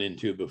run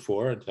into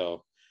before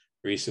until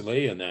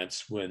recently, and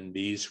that's when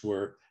bees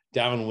were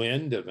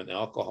downwind of an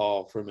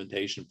alcohol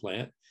fermentation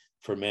plant,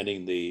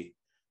 fermenting the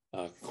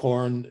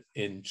corn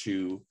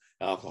into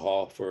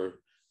alcohol for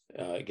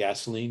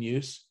gasoline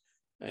use,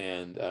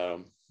 and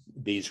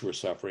bees were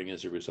suffering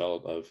as a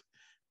result of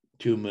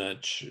too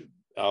much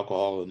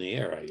alcohol in the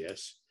air, I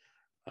guess.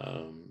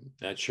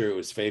 Not sure it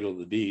was fatal to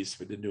the bees,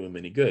 but didn't do them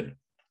any good.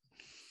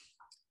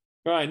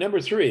 All right, number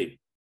 3,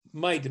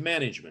 mite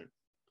management.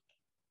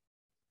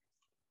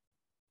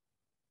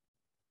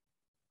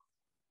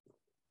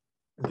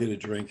 Get a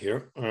drink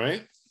here. All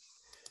right.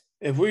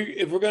 if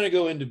we're going to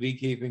go into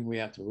beekeeping, we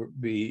have to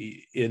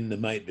be in the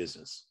mite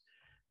business.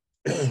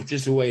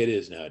 Just the way it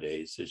is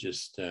nowadays. It's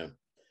just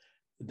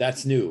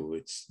that's new.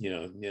 It's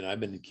I've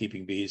been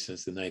keeping bees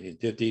since the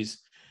 1950s.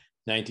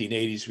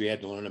 1980s, we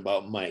had to learn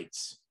about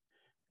mites.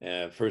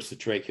 First the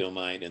tracheal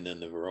mite, and then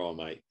the varroa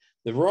mite.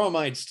 The varroa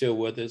mite's still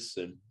with us,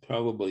 and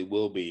probably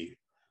will be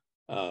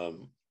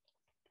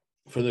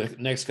for the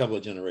next couple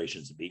of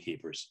generations of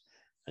beekeepers,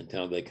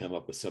 until they come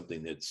up with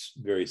something that's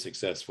very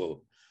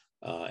successful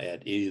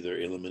at either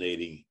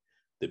eliminating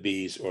the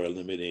bees or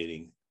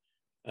eliminating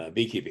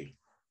beekeeping.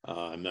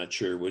 I'm not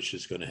sure which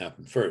is going to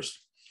happen first.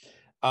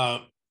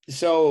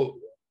 So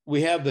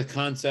we have the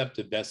concept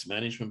of best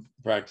management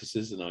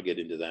practices, and I'll get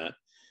into that.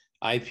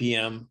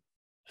 IPM,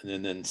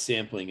 and then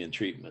sampling and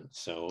treatment.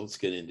 So let's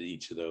get into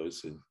each of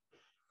those and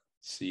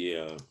see.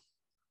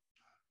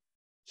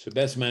 So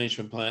best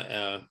management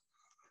plan.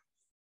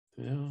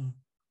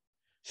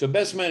 So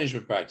best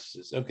management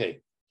practices.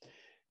 Okay,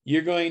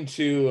 you're going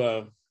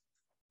to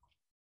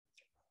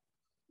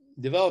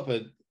develop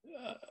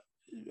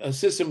a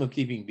system of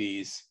keeping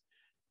bees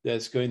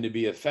that's going to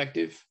be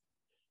effective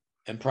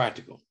and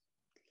practical.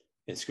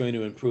 It's going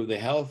to improve the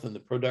health and the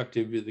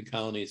productivity of the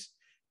colonies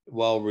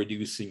while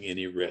reducing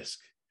any risk.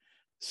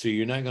 So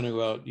you're not going to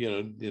go out,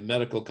 the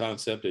medical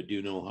concept of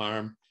do no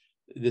harm.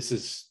 This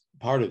is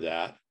part of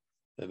that,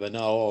 but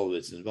not all of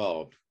it's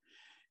involved.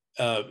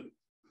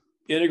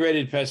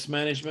 Integrated pest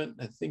management,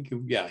 I think,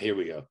 yeah, here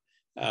we go.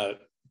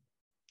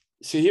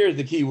 So here are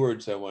the key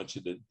words I want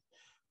you to.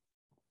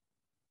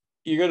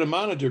 You're going to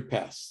monitor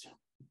pests,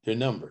 their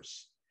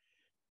numbers,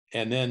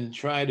 and then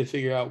try to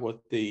figure out what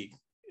the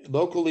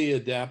locally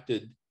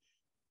adapted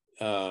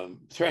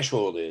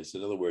threshold is.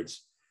 In other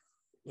words,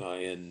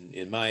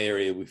 in my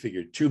area, we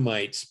figured 2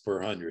 mites per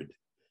 100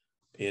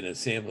 in a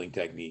sampling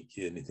technique.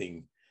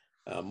 Anything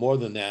more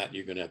than that,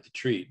 you're going to have to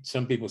treat.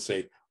 Some people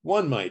say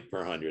 1 mite per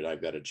 100,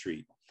 I've got to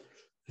treat.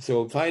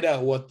 So find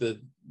out what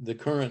the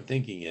current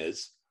thinking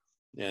is.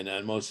 And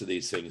on most of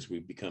these things,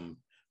 we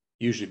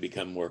usually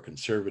become more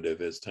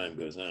conservative as time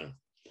goes on.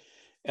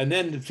 And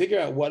then to figure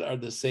out what are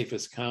the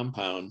safest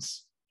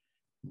compounds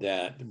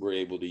that we're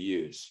able to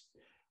use.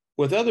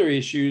 With other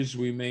issues,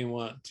 we may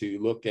want to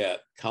look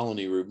at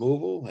colony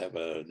removal, have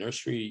a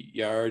nursery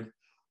yard,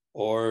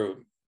 or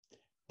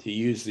to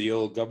use the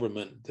old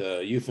government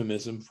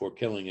euphemism for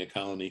killing a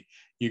colony,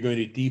 you're going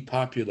to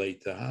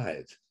depopulate the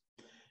hive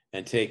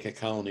and take a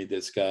colony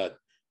that's got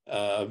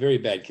a very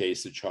bad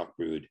case of chalk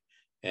brood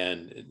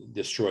and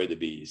destroy the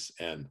bees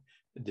and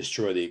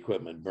destroy the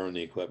equipment, burn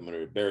the equipment,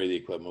 or bury the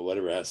equipment,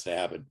 whatever has to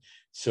happen,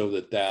 so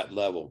that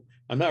level.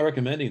 I'm not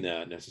recommending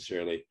that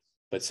necessarily,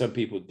 but some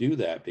people do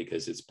that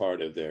because it's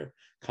part of their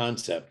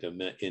concept of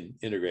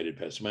integrated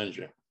pest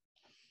management.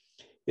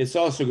 It's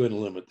also going to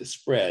limit the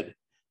spread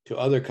to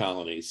other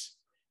colonies,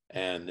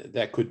 and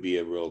that could be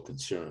a real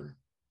concern.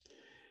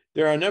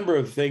 There are a number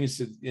of things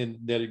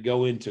that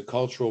go into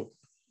cultural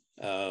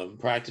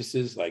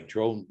practices, like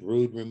drone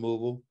brood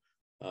removal,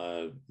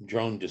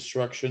 drone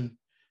destruction,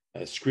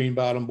 screen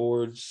bottom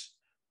boards,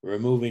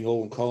 removing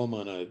old comb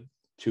on a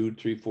 2,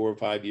 3, 4,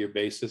 5 year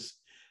basis,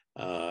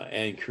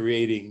 and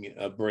creating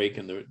a break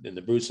in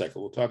the brood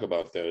cycle. We'll talk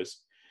about those.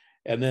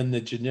 And then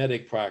the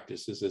genetic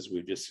practices, as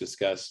we've just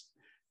discussed,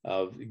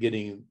 of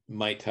getting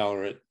mite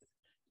tolerant,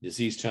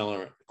 disease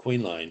tolerant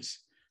queen lines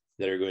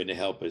that are going to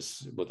help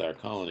us with our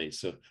colonies.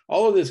 So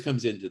all of this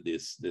comes into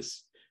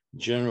this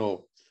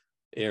general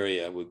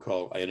area we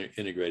call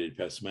integrated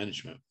pest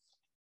management.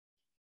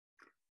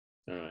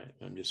 All right,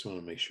 I just want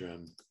to make sure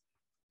I'm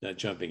not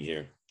jumping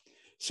here.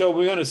 So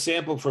we're going to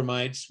sample for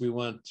mites. We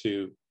want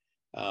to,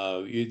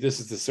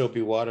 this is the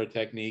soapy water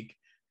technique.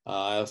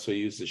 I also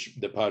use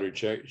the powdered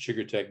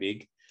sugar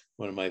technique.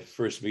 One of my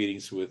first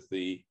meetings with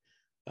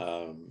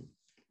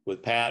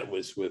Pat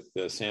was with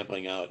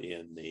sampling out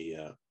in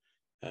the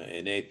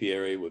in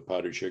apiary with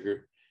powdered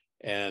sugar.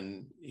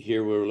 And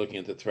here we're looking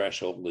at the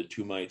threshold of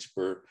 2 mites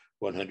per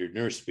 100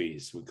 nurse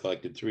bees. We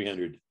collected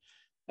 300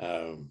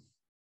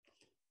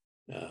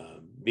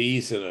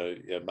 bees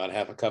and about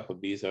half a cup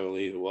of bees, I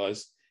believe it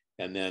was,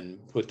 and then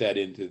put that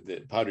into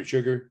the powdered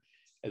sugar.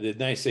 And the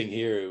nice thing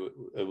here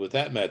with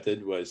that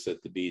method was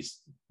that the bees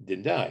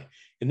didn't die.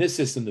 In this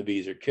system, the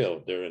bees are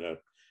killed. They're in a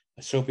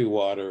soapy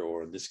water,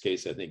 or in this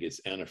case, I think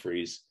it's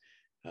antifreeze,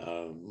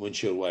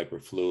 windshield wiper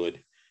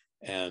fluid.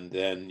 And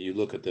then you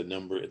look at the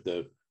number,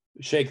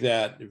 shake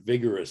that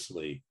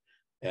vigorously,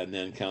 and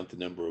then count the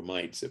number of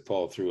mites that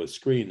fall through a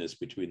screen that's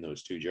between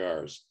those 2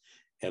 jars,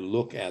 and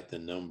look at the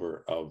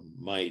number of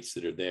mites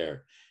that are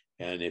there.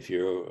 And if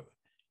you're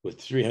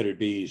with 300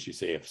 bees, you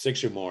say if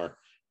 6 or more,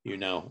 you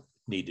now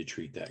need to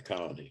treat that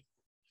colony.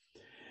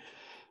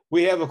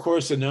 We have, of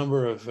course, a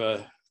number of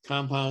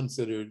compounds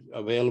that are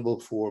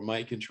available for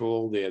mite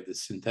control. They have the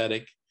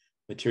synthetic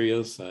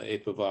materials,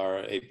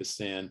 Apivar,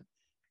 Apistan,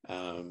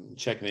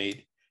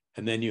 Checkmate,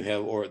 and then you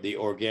have the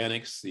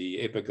organics,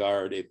 the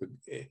Apiguard,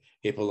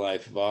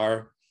 Apolife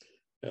Var,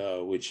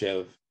 which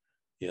have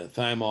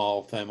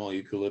thymol,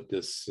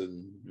 eucalyptus,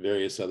 and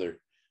various other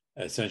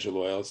essential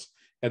oils.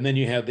 And then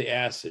you have the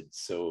acids.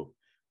 So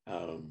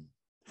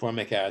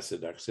formic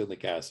acid,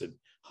 oxalic acid,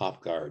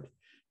 hop guard.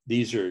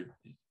 These are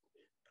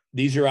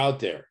out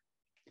there.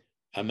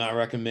 I'm not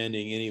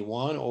recommending any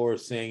one or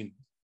saying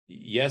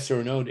yes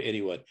or no to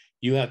anyone.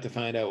 You have to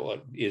find out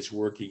what is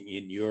working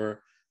in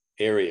your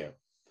area.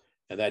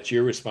 And that's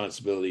your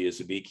responsibility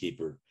as a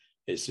beekeeper,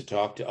 is to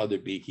talk to other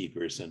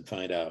beekeepers and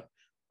find out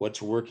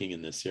what's working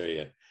in this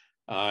area.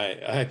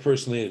 I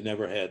personally have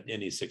never had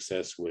any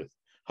success with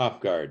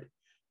hop guard.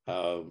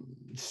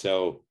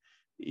 So,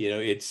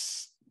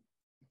 it's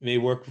may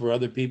work for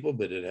other people,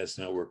 but it has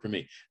not worked for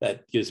me.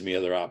 That gives me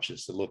other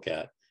options to look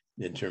at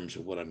in terms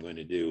of what I'm going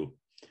to do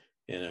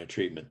in our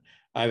treatment.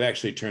 I've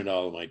actually turned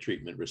all of my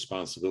treatment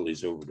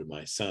responsibilities over to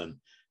my son,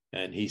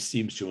 and he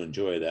seems to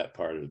enjoy that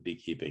part of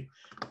beekeeping.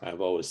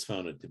 I've always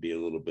found it to be a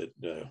little bit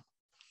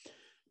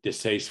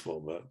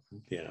distasteful, but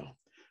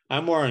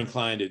I'm more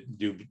inclined to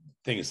do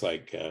things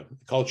like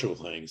cultural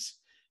things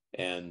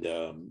and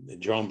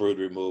drone brood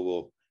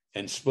removal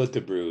and split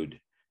the brood.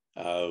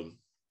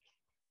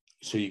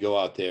 So you go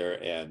out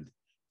there and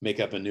make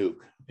up a nuke,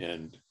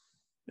 and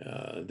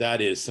that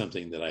is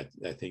something that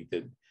I think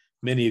that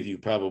many of you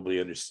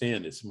probably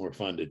understand. It's more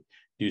fun to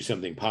do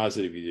something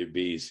positive with your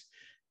bees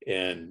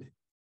and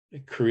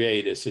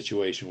create a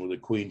situation where the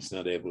queen's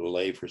not able to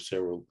lay for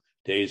several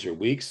days or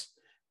weeks,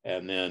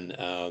 and then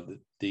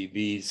the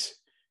bees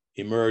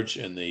emerge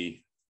and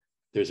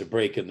there's a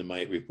break in the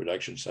mite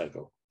reproduction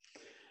cycle.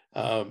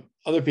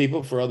 Other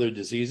people for other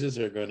diseases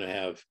are going to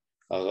have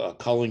a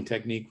culling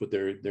technique with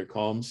their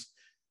combs,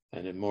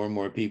 and then more and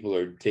more people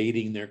are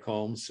dating their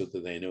combs so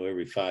that they know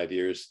every 5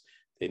 years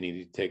they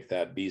need to take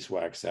that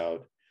beeswax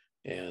out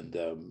and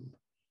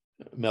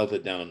melt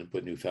it down and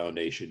put new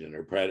foundation in,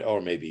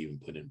 or maybe even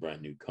put in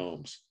brand new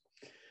combs.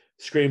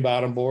 Screen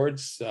bottom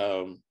boards,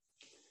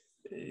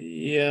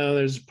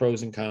 there's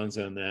pros and cons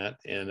on that,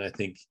 and I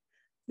think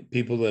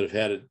people that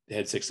have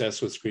had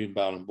success with screen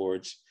bottom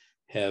boards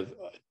have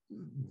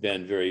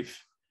been very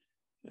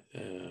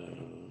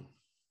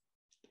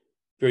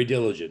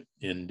diligent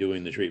in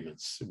doing the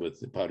treatments with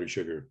the powdered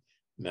sugar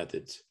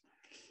methods.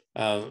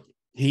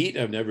 Heat,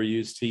 I've never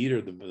used heat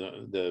or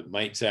the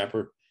mite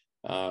zapper,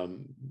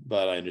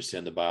 but I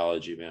understand the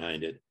biology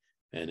behind it,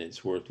 and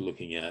it's worth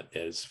looking at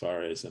as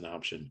far as an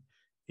option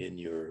in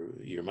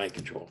your mite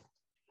control.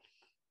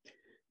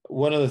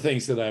 One of the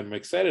things that I'm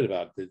excited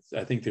about, that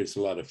I think there's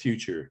a lot of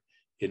future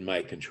in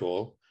mite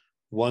control.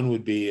 One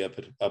would be a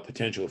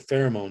potential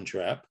pheromone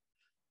trap,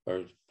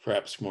 or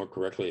perhaps more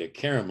correctly, a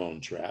pheromone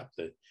trap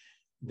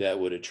that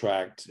would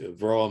attract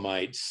varroa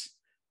mites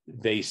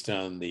based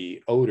on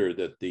the odor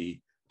that the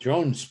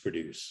drone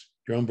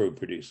brood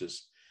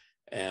produces,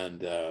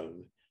 and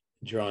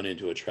drawn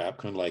into a trap,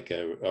 kind of like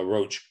a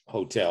roach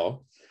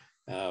hotel,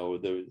 where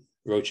the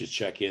roaches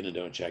check in and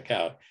don't check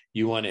out.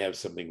 You want to have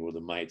something where the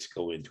mites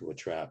go into a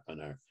trap and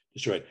are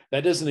destroyed.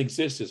 That doesn't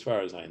exist as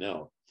far as I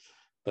know,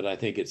 but I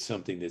think it's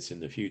something that's in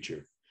the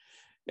future.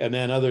 And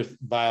then other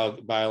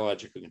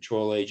biological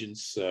control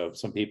agents.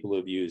 Some people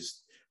have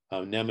used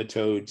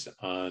nematodes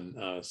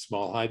on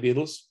small hive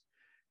beetles,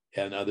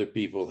 and other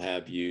people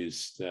have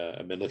used,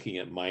 I've been looking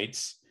at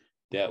mites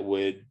that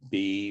would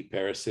be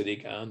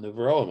parasitic on the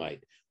varroa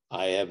mite.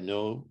 I have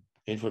no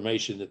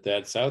information that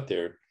that's out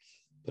there,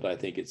 but I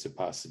think it's a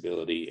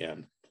possibility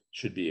and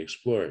should be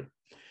explored.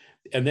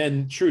 And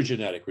then true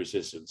genetic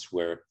resistance,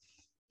 where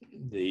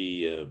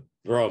the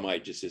varroa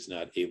mite just is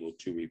not able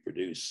to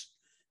reproduce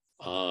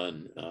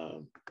on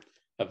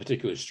a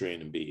particular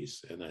strain of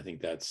bees. And I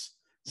think that's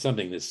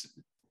something that's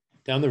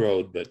down the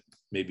road, but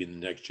maybe in the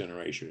next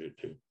generation or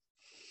two.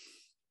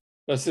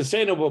 But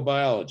sustainable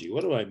biology,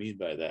 what do I mean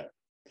by that?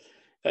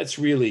 That's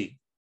really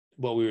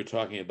what we were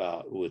talking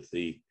about with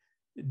the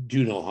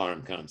do no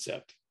harm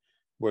concept,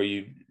 where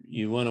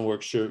you want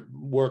to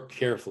work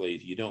carefully.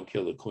 You don't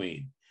kill the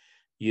queen.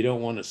 You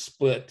don't want to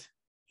split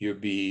your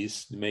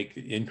bees to make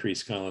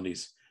increased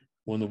colonies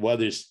when the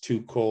weather's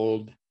too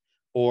cold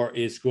or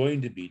it's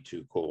going to be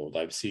too cold.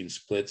 I've seen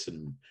splits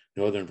in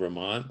northern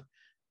Vermont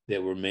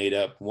that were made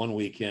up one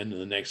weekend,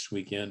 and the next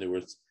weekend there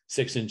was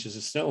 6 inches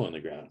of snow on the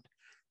ground,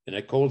 and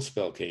a cold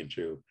spell came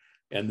through,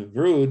 and the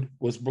brood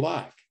was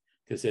black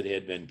because it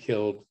had been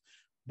killed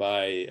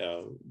by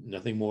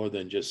nothing more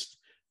than just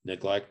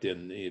neglect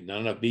and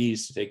not enough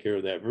bees to take care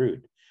of that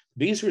brood.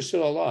 Bees were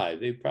still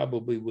alive. They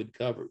probably would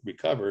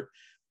recover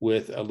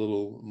with a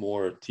little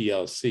more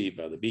TLC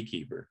by the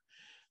beekeeper.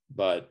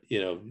 But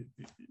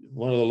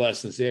one of the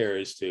lessons there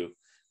is to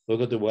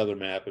look at the weather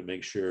map and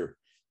make sure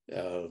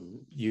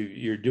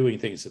you're doing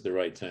things at the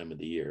right time of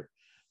the year.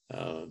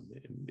 And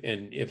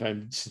if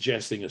I'm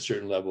suggesting a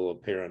certain level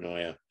of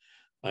paranoia,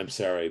 I'm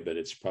sorry, but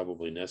it's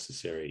probably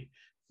necessary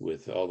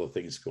with all the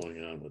things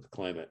going on with the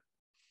climate.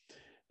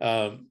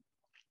 One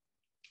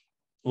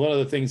of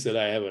the things that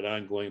I have an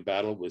ongoing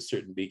battle with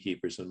certain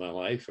beekeepers in my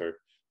life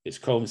is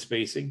comb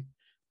spacing.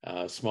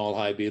 Small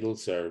hive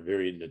beetles are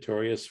very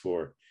notorious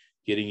for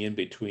getting in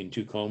between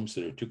two combs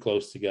that are too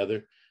close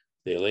together.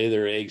 They lay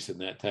their eggs in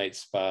that tight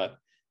spot.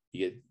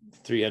 You get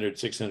 300,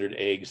 600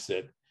 eggs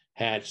that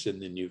hatch,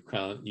 and then you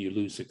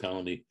lose the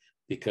colony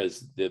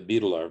because the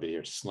beetle larvae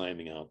are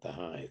slamming out the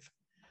hive.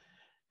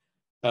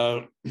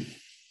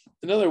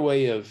 Another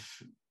way of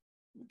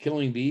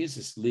killing bees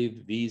is to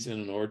leave bees in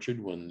an orchard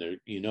when they're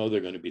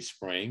going to be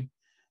spraying.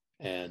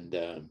 And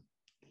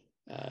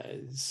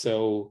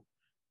so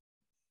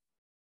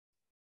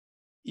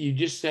you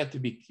just have to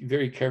be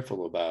very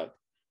careful about,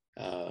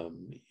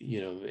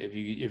 if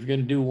you're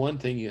going to do one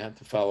thing, you have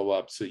to follow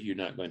up so you're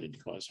not going to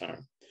cause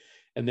harm.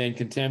 And then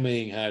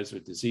contaminating hives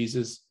with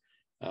diseases.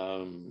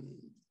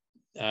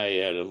 I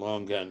had a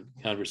long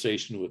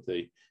conversation with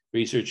a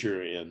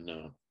researcher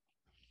in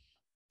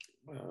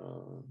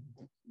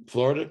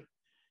Florida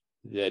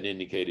that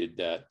indicated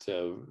that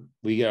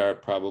we are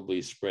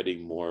probably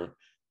spreading more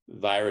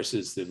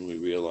viruses than we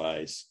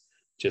realize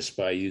just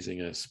by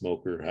using a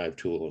smoker, hive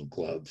tool, and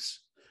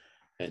gloves.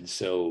 And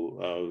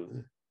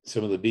so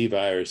some of the bee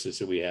viruses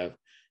that we have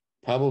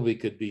probably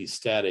could be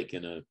static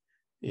in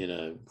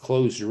a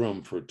closed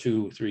room for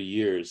 2-3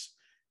 years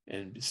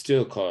and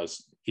still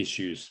cause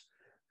issues,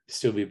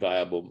 still be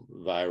viable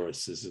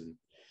viruses. And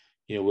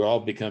we're all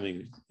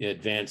becoming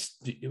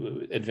advanced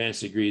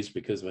degrees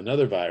because of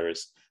another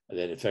virus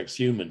that affects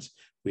humans.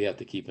 We have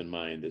to keep in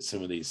mind that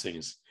some of these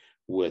things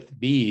with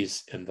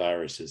bees and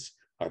viruses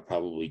are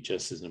probably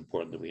just as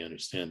important that we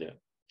understand it.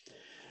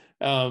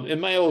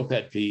 And my old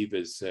pet peeve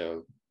is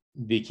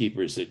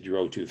beekeepers that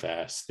grow too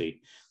fast.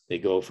 They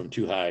go from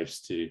 2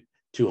 hives to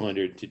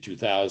 200 to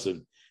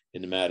 2,000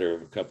 in a matter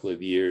of a couple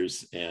of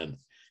years, and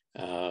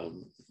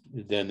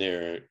then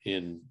they're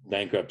in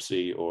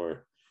bankruptcy,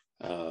 or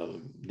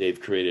they've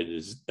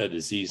created a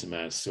disease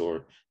mess,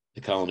 or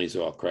the colonies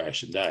all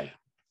crash and die.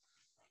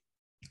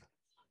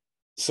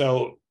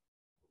 So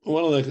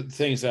one of the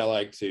things I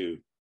like to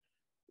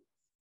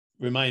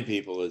remind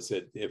people is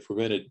that if we're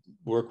going to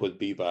work with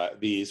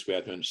bees, we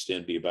have to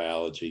understand bee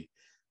biology.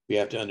 We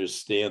have to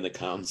understand the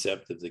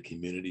concept of the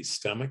community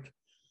stomach.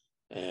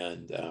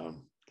 And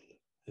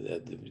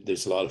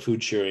there's a lot of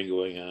food sharing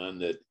going on.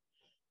 That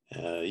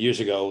years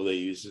ago, they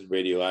used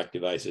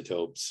radioactive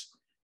isotopes.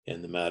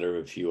 In the matter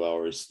of a few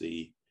hours,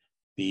 the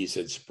bees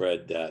had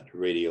spread that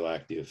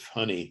radioactive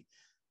honey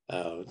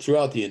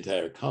throughout the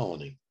entire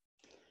colony.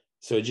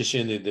 So just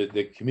in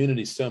the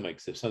community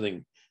stomachs, if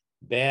something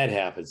bad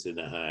happens in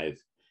the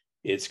hive,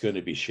 it's going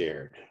to be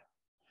shared.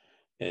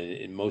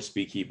 And most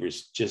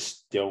beekeepers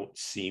just don't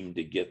seem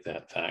to get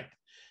that fact,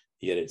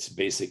 yet it's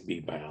basic bee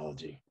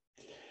biology.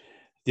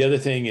 The other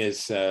thing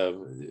is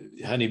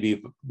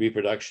honeybee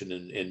reproduction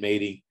and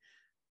mating.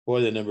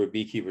 Boy, the number of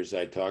beekeepers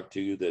I talk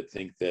to that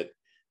think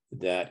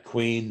that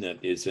queen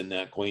that is in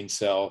that queen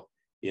cell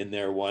in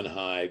their one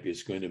hive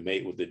is going to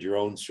mate with the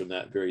drones from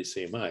that very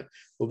same hive.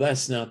 Well,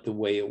 that's not the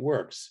way it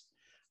works.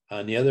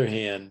 On the other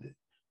hand,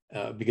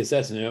 because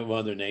that's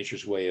Mother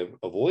Nature's way of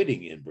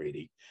avoiding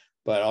inbreeding,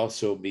 but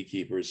also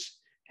beekeepers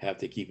have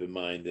to keep in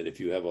mind that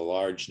if you have a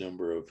large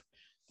number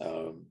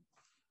of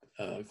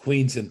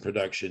queens in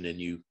production and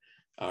you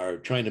are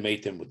trying to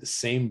mate them with the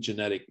same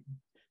genetic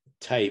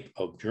type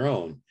of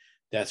drone,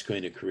 that's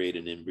going to create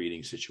an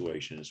inbreeding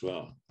situation as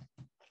well.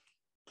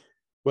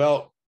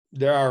 Well,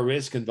 there are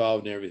risks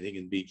involved in everything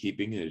in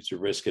beekeeping. There's a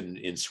risk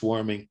in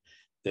swarming.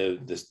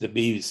 The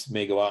bees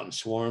may go out and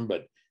swarm,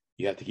 but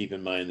you have to keep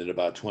in mind that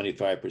about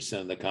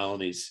 25% of the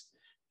colonies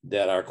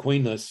that are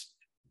queenless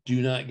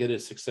do not get a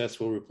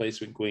successful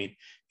replacement queen,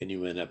 and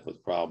you end up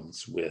with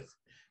problems with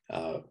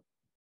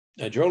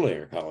drone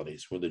layer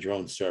colonies where the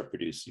drones start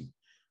producing,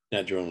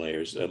 not drone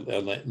layers,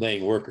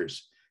 laying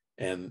workers.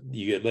 And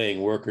you get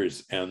laying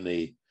workers and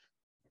the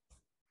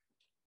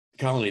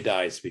colony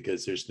dies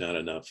because there's not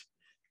enough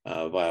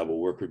viable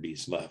worker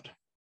bees left.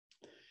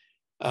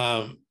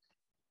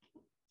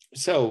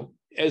 So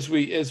as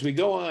we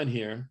go on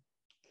here,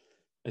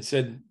 I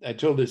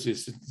told us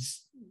this,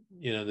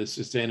 the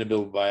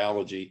sustainable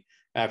biology,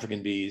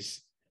 African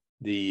bees,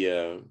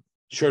 the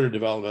shorter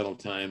developmental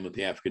time with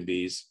the African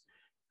bees.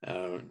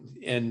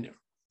 And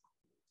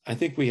I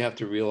think we have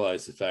to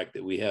realize the fact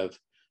that we have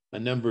a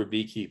number of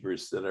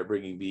beekeepers that are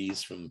bringing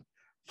bees from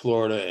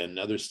Florida and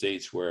other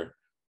states where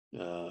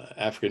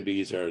African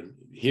bees are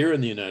here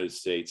in the United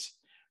States.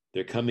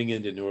 They're coming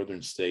into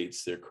northern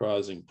states. They're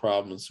causing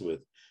problems with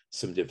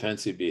some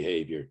defensive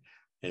behavior.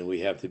 And we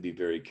have to be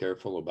very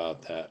careful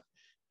about that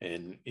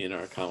and in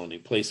our colony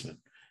placement.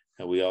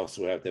 And we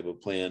also have to have a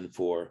plan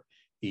for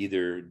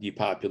either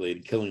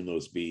depopulating, killing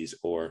those bees,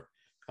 or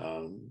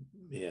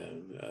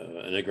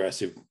an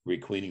aggressive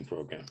requeening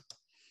program.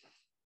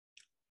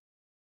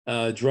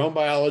 Drone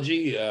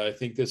biology, I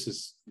think this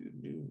is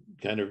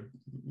kind of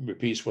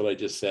repeats what I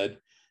just said,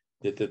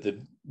 that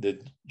the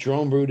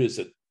drone brood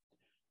is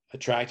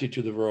attracted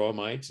to the varroa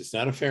mites. It's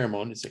not a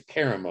pheromone, it's a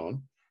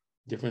charamone,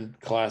 different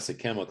class of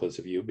chemicals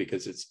of you,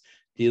 because it's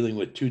dealing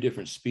with 2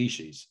 different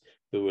species.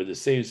 If it were the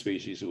same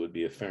species, it would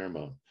be a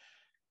pheromone.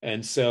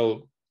 And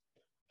so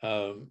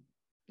the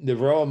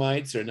varroa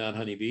mites are not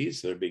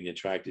honeybees. They're being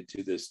attracted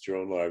to this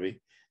drone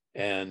larvae.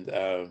 And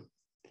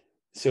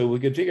so we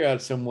could figure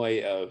out some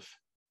way of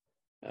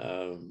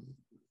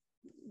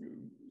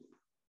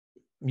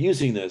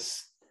using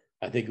this.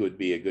 I think it would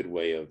be a good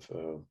way of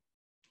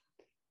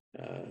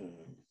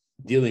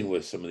dealing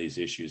with some of these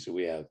issues that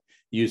we have,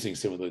 using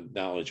some of the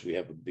knowledge we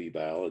have of bee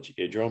biology,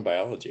 drone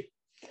biology.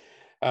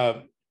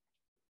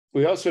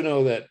 We also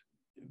know that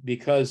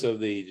because of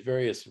the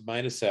various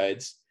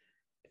miticides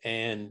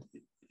and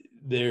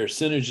their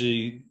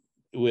synergy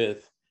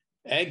with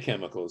ag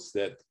chemicals,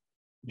 that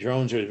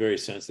drones are very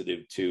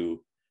sensitive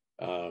to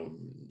or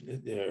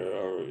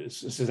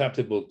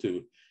susceptible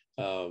to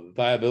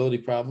viability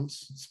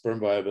problems, sperm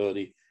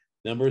viability,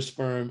 number of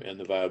sperm, and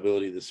the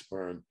viability of the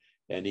sperm,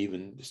 and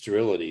even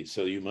sterility.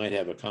 So you might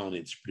have a colony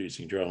that's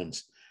producing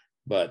drones,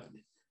 but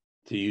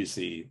to use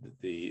the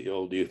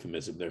old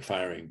euphemism, they're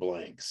firing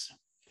blanks.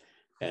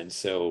 And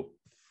so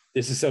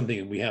this is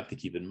something we have to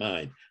keep in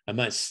mind. I'm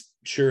not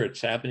sure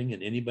it's happening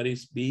in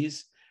anybody's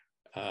bees,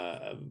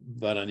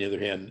 but on the other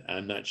hand,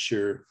 I'm not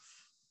sure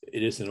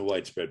it isn't a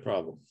widespread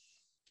problem.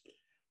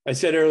 I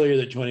said earlier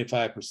that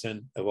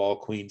 25% of all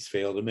queens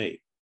fail to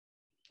mate.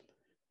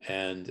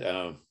 And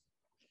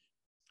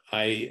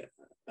I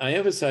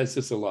emphasize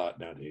this a lot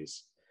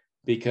nowadays,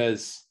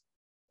 because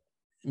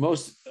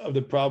most of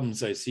the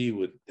problems I see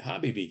with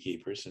hobby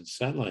beekeepers and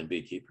sunline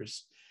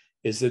beekeepers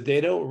is that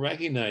they don't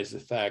recognize the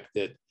fact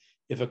that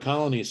if a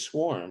colony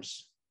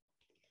swarms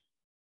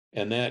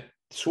and that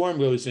swarm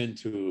goes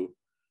into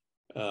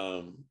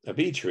a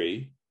bee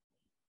tree,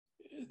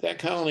 that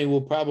colony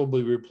will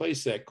probably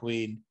replace that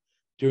queen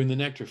during the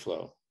nectar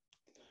flow.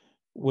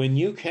 When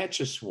you catch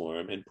a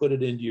swarm and put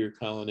it into your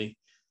colony,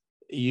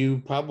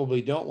 you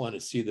probably don't want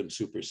to see them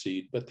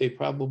supersede, but they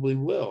probably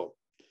will.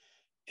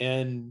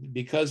 And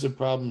because of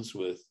problems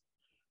with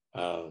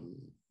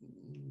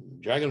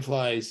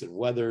dragonflies and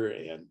weather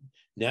and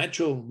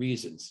natural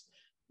reasons,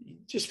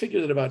 just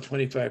figure that about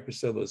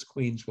 25% of those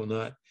queens will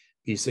not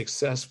be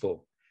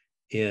successful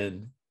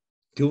in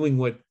doing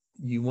what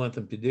you want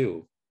them to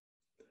do.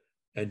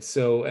 And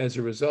so as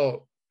a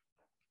result,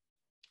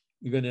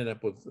 you're going to end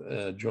up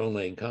with drone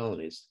laying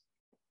colonies.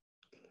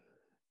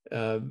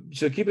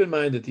 So keep in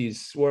mind that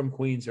these swarm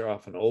queens are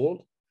often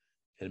old,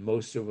 and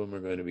most of them are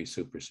going to be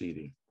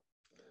superseding.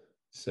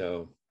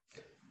 So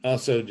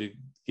also to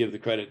give the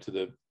credit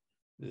to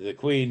the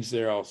queens,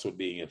 they're also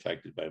being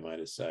affected by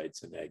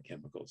miticides and ag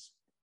chemicals.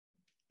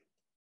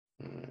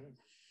 All right.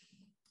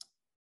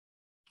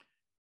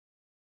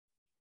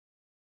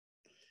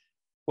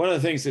 One of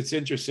the things that's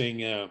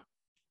interesting,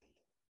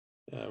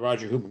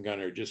 Roger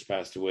Hoopengunner just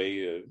passed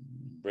away,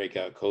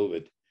 breakout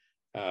COVID,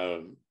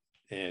 and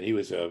he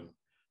was a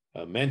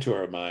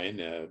mentor of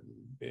mine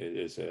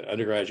as an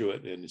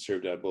undergraduate, and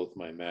served out both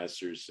my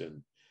master's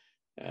and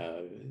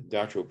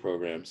doctoral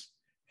programs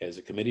as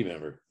a committee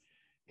member.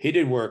 He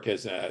did work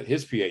as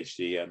his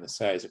PhD on the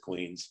size of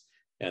queens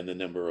and the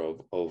number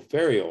of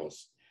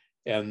ovarioles,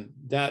 and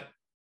that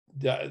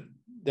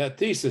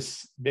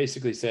thesis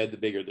basically said the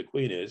bigger the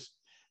queen is,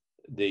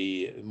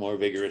 the more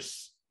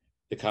vigorous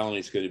the colony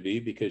is going to be,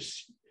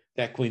 because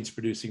that queen's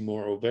producing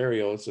more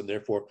ovarioles and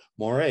therefore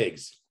more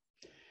eggs.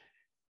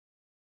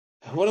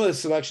 One of the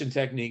selection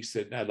techniques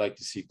that I'd like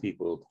to see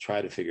people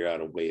try to figure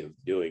out a way of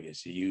doing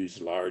is to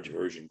use large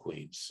virgin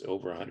queens,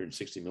 over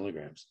 160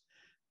 milligrams.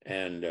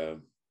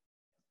 And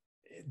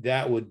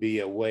that would be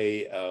a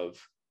way of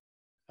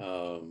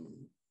kind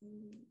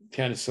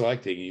of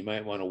selecting. You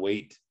might want to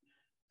wait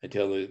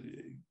until the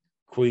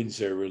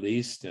queens are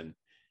released and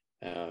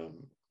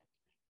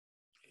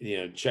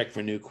check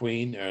for new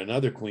queen or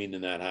another queen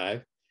in that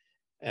hive.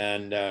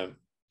 And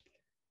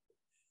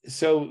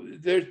so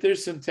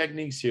there's some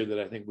techniques here that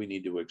I think we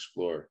need to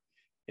explore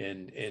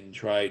and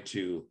try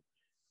to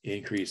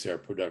increase our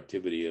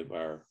productivity of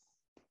our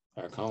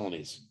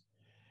colonies.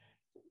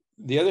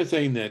 The other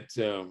thing that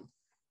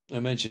I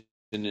mentioned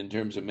in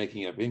terms of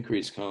making up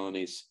increased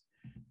colonies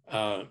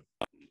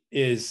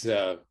is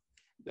a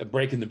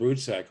break in the brood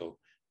cycle,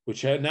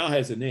 which now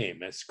has a name.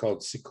 That's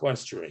called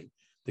sequestering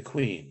the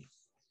queen.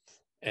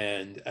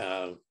 And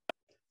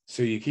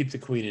so you keep the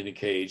queen in a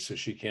cage so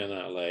she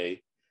cannot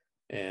lay.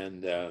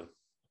 And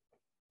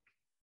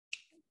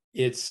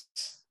it's,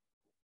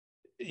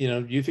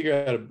 you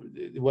figure out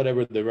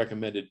whatever the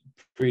recommended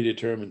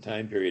predetermined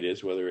time period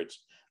is, whether it's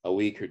a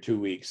week or 2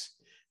 weeks,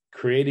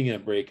 creating a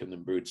break in the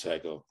brood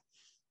cycle.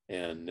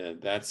 And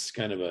that's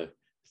kind of a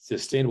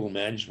sustainable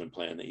management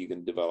plan that you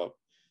can develop,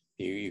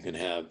 you can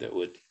have, that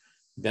would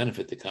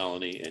benefit the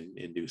colony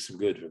and do some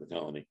good for the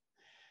colony.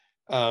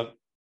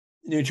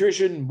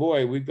 Nutrition,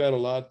 boy, we've got a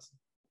lot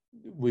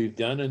we've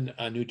done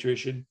on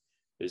nutrition.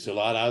 There's a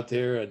lot out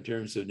there in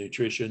terms of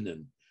nutrition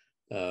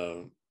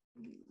and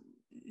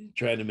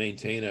trying to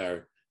maintain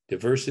our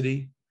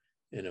diversity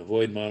and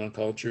avoid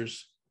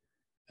monocultures.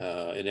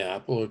 An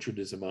apple orchard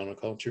is a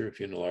monoculture. If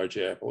you're in a large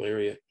apple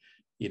area,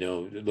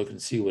 look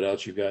and see what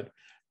else you've got.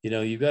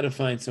 You've got to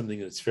find something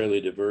that's fairly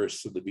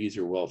diverse so the bees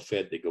are well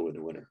fed to go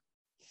into winter.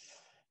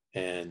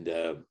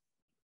 And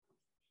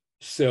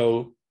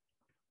so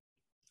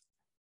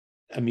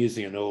I'm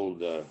using an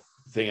old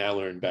thing I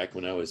learned back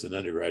when I was an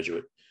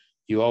undergraduate.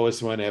 You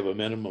always want to have a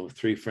minimum of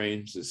 3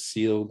 frames of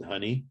sealed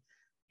honey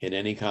in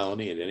any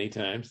colony at any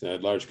time, a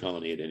large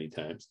colony at any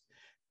time.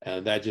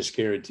 And that just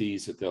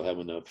guarantees that they'll have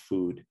enough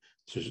food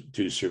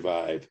to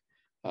survive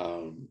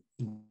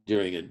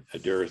during a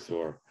dearth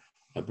or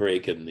a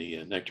break in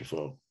the nectar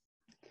flow.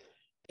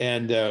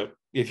 And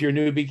if you're a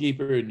new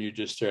beekeeper and you're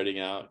just starting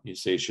out, you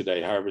say, should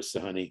I harvest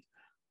the honey?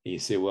 And you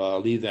say, well,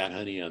 I'll leave that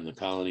honey on the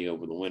colony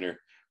over the winter.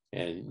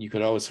 And you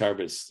can always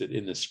harvest it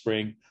in the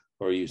spring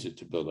or use it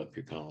to build up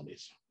your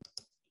colonies.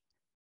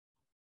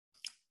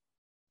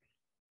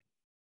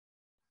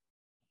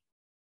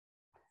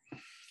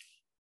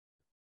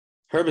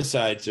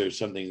 Herbicides are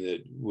something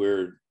that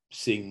we're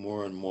seeing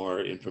more and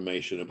more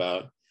information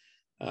about,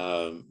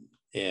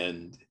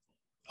 and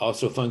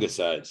also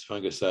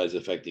fungicides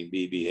affecting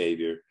bee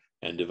behavior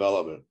and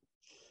development.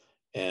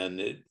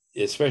 And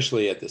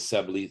especially at the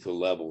sublethal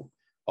level,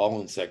 all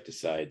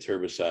insecticides,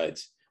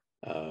 herbicides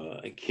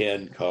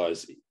can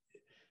cause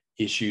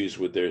issues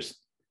with their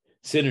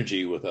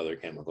synergy with other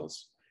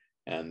chemicals.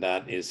 And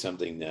that is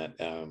something that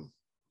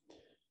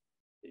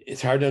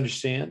it's hard to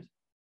understand.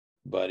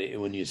 But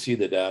when you see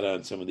the data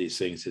on some of these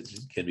things, it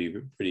can be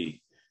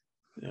pretty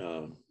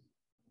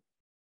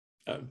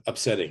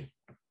upsetting.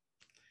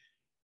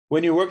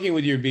 When you're working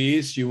with your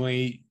bees, you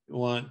may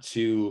want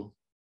to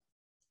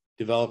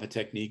develop a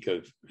technique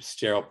of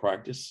sterile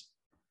practice.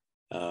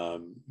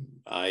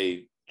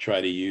 I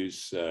try to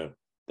use the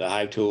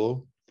hive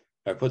tool.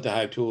 I put the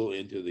hive tool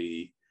into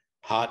the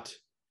hot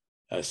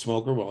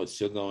smoker while it's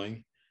still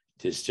going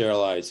to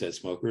sterilize that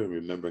smoker,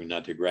 remembering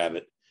not to grab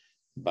it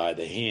by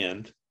the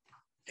hand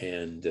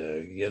and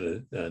get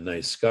a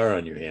nice scar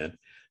on your hand,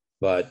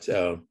 but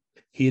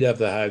heat up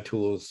the hive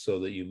tools so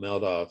that you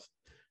melt off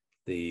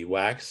the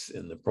wax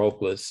and the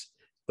propolis,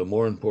 but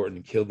more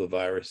important, kill the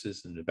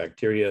viruses and the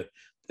bacteria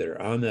that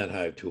are on that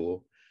hive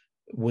tool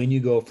when you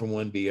go from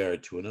one bee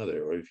yard to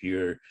another, or if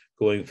you're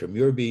going from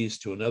your bees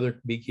to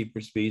another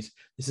beekeeper's bees,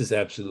 this is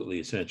absolutely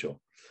essential.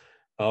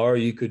 Or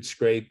you could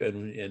scrape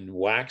and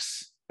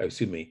wax,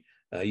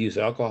 use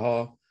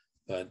alcohol,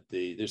 but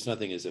there's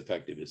nothing as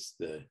effective as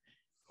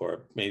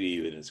or maybe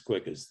even as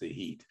quick as the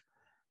heat.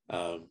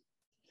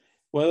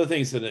 One of the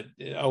things that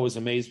always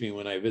amazed me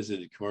when I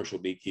visited commercial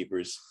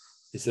beekeepers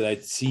is that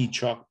I'd see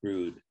chalk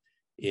brood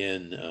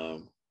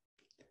in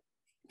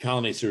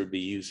colonies that would be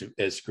used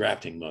as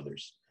grafting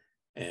mothers.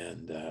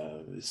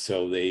 And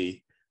so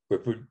they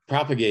were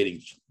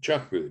propagating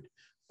chalk brood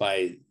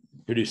by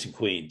producing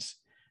queens.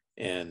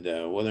 And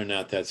whether or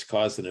not that's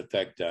caused an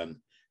effect on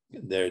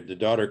the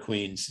daughter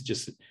queens, it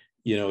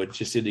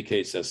just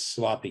indicates a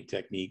sloppy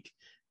technique,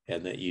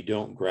 and that you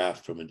don't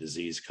graft from a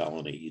diseased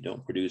colony. You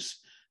don't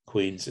produce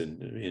queens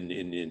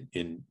in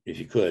if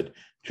you could,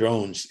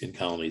 drones in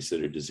colonies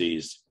that are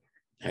diseased,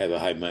 have a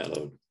high mite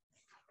load.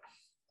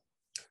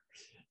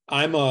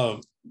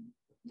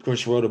 Of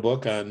course, wrote a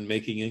book on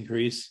making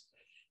increase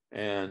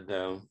and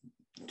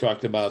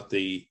talked about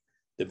the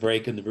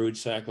break in the brood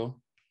cycle.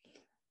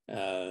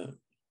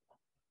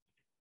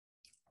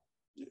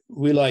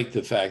 We like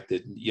the fact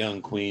that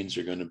young queens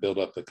are going to build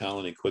up the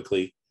colony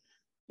quickly,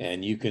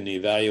 and you can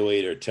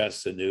evaluate or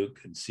test the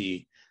nuke and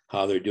see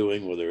how they're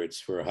doing, whether it's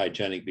for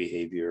hygienic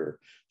behavior or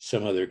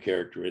some other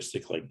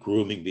characteristic like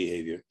grooming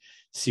behavior,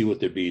 see what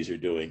their bees are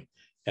doing,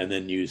 and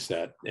then use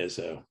that as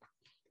a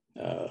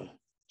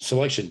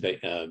selection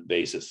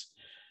basis.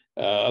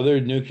 Other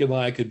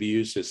nuclei could be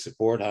used as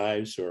support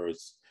hives, or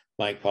as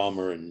Mike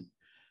Palmer in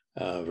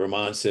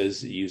Vermont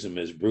says, use them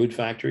as brood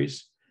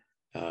factories,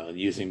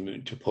 using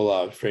them to pull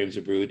out frames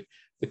of brood.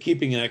 But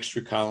keeping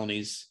extra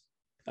colonies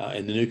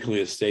in the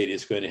nucleus state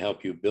is going to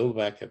help you build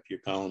back up your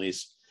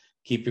colonies,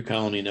 keep your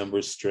colony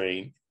numbers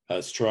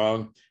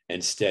strong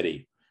and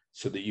steady,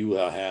 so that you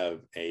will have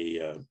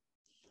a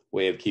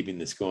way of keeping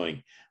this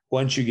going.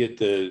 Once you get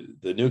the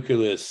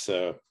nucleus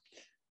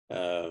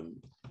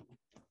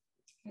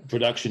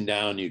production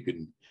down, you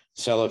can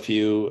sell a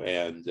few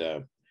and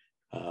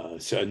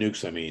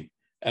nukes,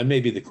 and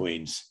maybe the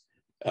queens,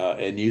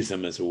 and use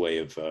them as a way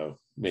of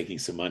making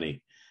some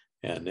money.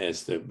 And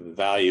as the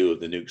value of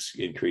the nukes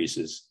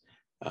increases,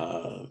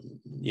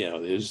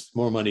 there's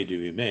more money to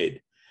be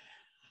made.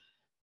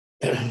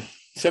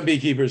 Some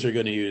beekeepers are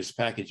going to use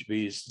packaged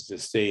bees to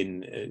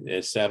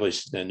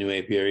establish new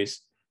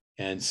apiaries.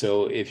 And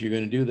so if you're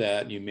going to do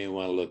that, you may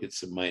want to look at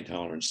some mite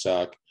tolerant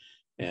stock.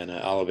 And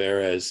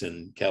Oliveras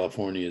in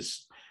California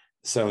is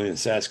selling in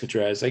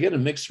Saskatraz. I get a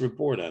mixed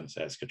report on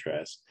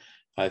Saskatraz.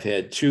 I've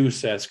had 2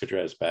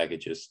 Saskatraz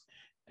packages,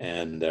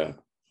 and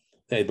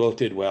they both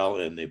did well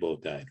and they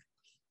both died.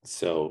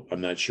 So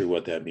I'm not sure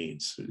what that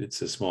means.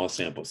 It's a small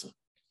sample.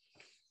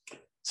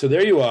 So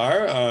there you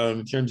are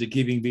in terms of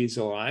keeping bees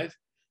alive.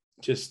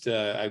 Just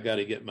I've got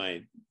to get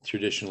my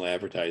traditional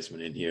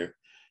advertisement in here.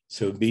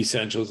 So Bee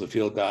Essentials, the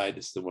field guide,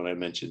 is the one I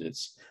mentioned.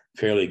 It's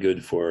fairly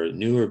good for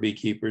newer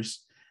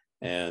beekeepers.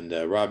 And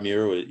Rob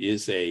Muro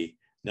is a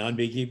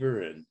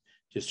non-beekeeper, and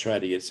just try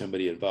to get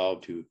somebody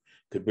involved who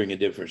could bring a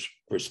different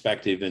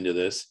perspective into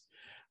this.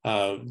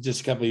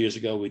 Just a couple of years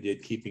ago, we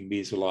did Keeping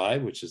Bees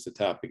Alive, which is the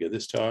topic of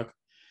this talk.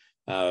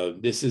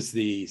 This is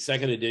the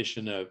 2nd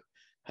edition of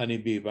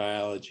Honeybee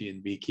Biology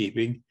and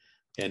Beekeeping.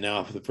 And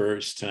now for the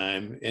first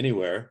time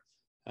anywhere,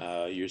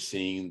 you're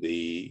seeing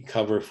the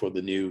cover for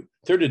the new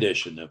third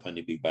edition of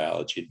Honeybee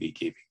Biology and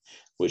Beekeeping,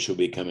 which will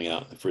be coming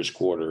out in the first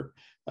quarter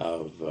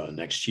of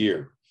next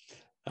year.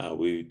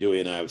 Dewey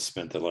and I have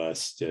spent the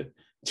last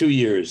 2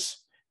 years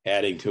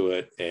adding to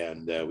it,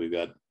 and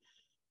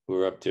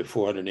we're up to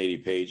 480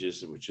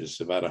 pages, which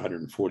is about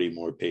 140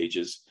 more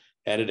pages.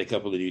 Added a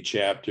couple of new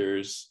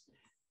chapters,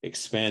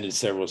 expanded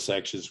several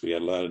sections. We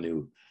had a lot of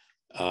new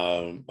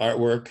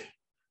artwork,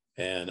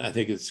 and I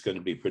think it's going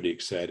to be pretty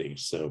exciting.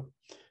 So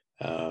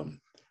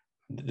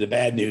the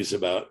bad news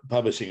about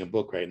publishing a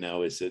book right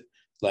now is that,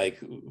 like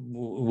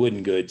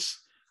wooden goods,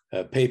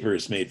 paper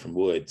is made from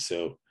wood.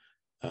 So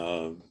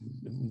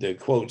the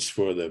quotes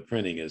for the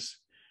printing is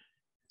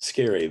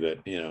scary, but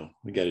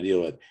we got to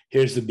deal with it.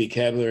 Here's the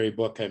vocabulary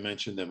book I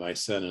mentioned that my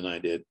son and I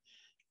did.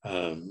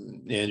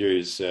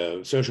 Andrew's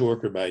a social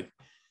worker by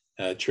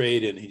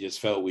trade, and he just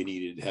felt we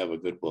needed to have a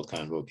good book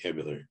on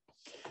vocabulary.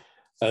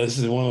 This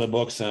is one of the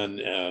books on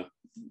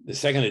the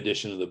second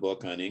edition of the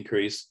book on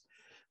increase.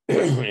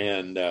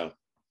 And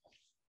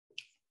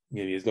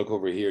you look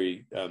over here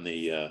on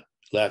the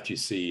left, you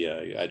see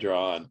I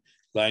draw on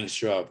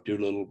Langstroth,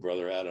 Doolittle,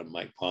 Brother Adam,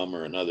 Mike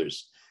Palmer, and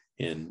others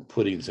in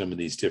putting some of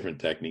these different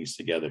techniques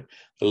together.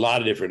 A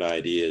lot of different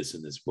ideas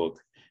in this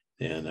book,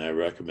 and I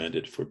recommend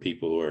it for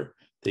people who are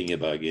thinking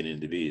about getting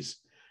into bees.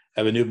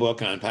 I have a new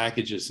book on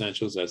package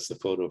essentials. That's the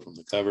photo from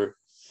the cover.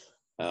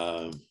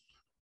 And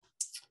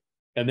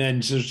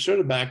then sort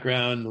of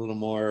background, a little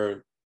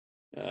more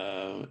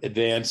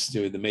advanced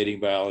to the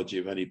mating biology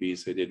of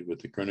honeybees I did with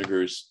the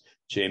Kernigers,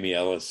 Jamie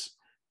Ellis,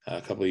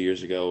 a couple of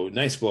years ago.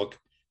 Nice book.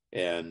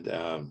 And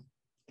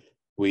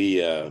we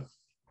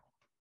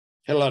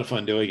had a lot of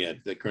fun doing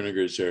it. The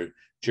Kernigers are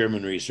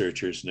German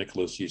researchers.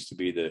 Nicholas used to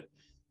be the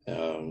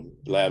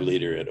lab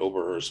leader at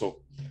Oberhörsel.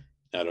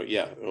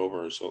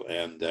 Oberhörsel.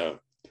 And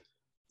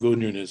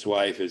Gudrun and his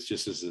wife is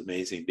just as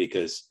amazing,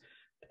 because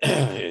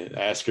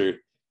ask her,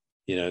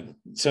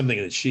 something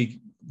that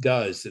she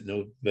does that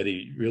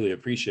nobody really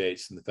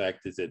appreciates, and the fact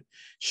is that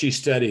she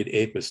studied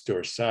Apis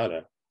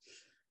dorsata,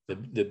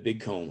 the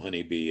big comb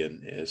honeybee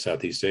in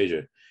Southeast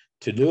Asia.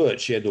 To do it,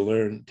 she had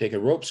to take a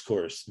ropes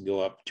course and go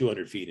up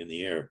 200 feet in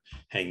the air,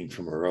 hanging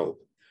from a rope.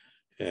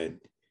 And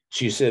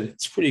she said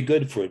it's pretty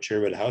good for a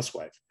German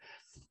housewife.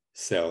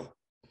 So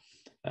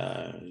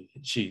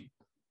she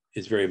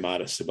is very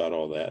modest about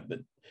all that, but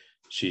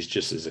she's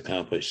just as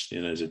accomplished,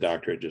 as a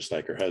doctorate, just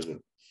like her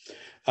husband.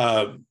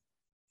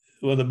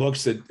 One of the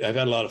books that I've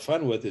had a lot of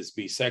fun with is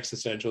Bee Sex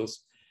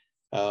Essentials.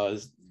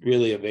 Is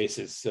really a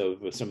basis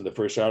of some of the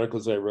first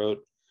articles I wrote.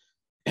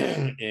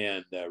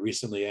 And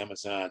recently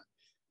Amazon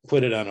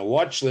put it on a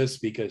watch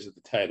list because of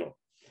the title,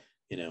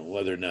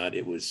 whether or not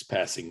it was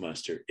passing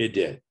muster. It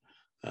did.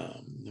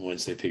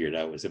 Once they figured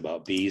out it was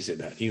about bees and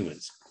not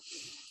humans.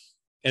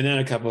 And then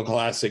a couple of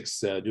classics,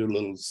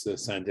 Doolittle's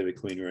Scientific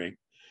Queen Ring,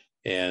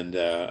 and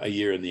A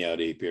Year in the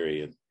Out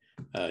Apiary.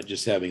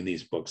 Just having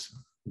these books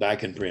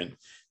back in print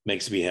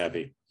makes me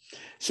happy.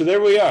 So there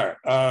we are.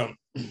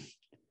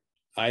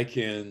 I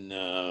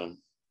can,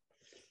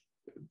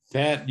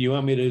 Pat, do you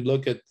want me to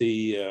look at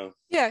the...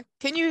 Yeah,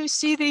 can you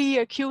see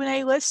the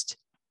Q&A list?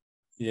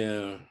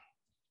 Yeah.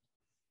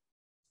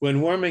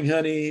 When warming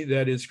honey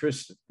that is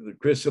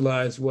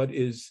crystallized, what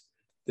is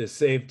the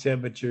safe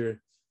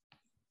temperature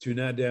to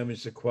not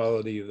damage the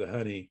quality of the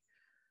honey?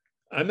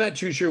 I'm not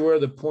too sure where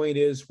the point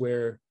is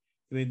where,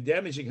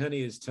 damaging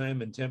honey is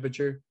time and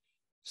temperature.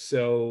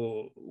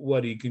 So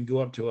you can go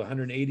up to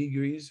 180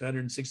 degrees,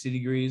 160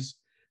 degrees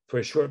for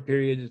a short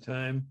period of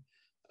time.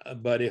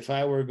 But if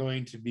I were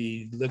going to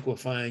be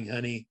liquefying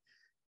honey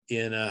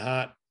in a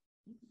hot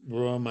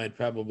room, I'd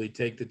probably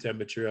take the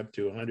temperature up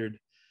to 100,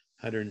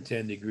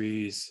 110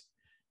 degrees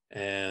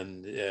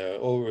and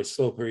over a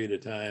slow period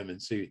of time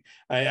and see.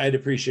 I'd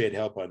appreciate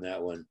help on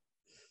that one,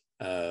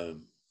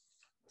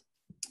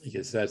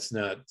 because that's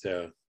not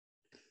an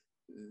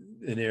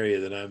area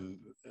that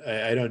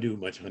I don't do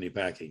much honey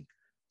packing.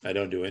 I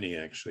don't do any,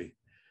 actually.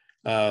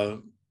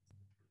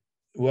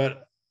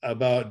 What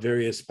about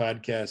various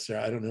podcasts?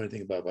 I don't know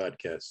anything about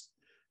podcasts.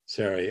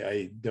 Sorry,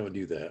 I don't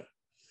do that.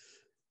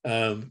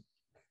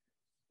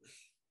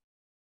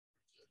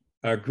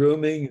 Are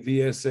grooming,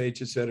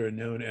 VSH, etc.,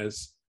 known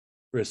as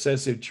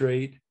recessive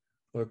trait,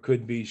 or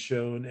could be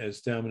shown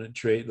as dominant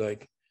trait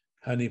like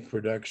honey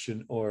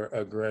production or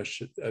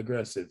aggressive?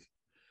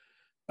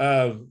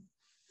 Yeah,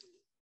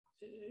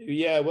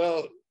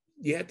 well,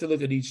 you have to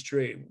look at each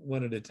trait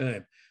one at a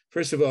time.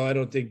 First of all, I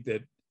don't think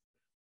that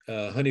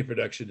honey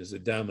production is a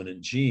dominant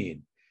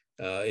gene.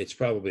 It's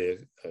probably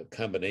a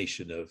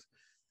combination of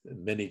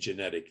many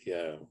genetic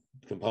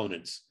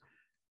components,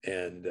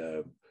 and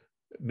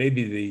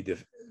maybe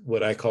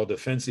what I call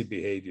defensive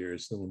behavior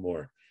is a little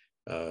more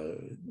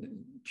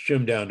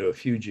trimmed down to a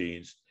few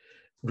genes.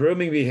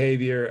 Grooming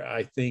behavior,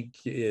 I think,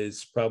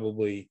 is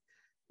probably,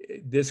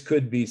 this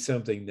could be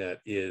something that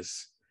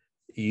is,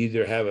 you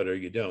either have it or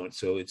you don't.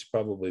 So it's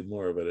probably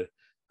more of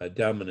a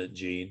dominant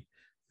gene.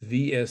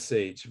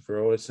 VSH,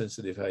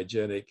 varroa-sensitive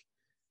hygienic.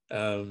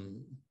 Yeah,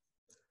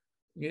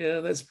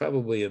 that's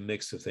probably a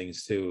mix of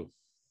things too.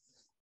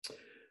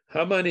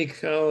 How many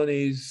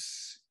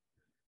colonies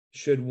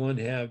should one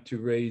have to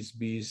raise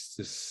bees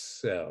to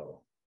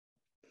sell?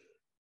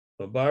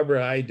 Well,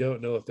 Barbara, I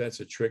don't know if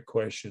that's a trick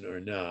question or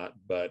not,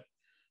 but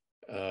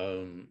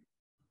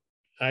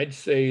I'd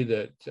say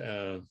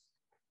that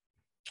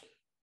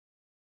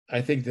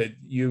I think that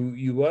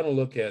you want to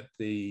look at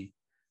the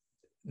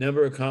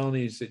number of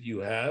colonies that you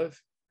have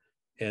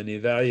and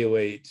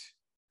evaluate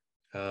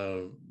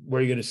where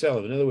you're going to sell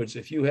them. In other words,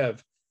 if you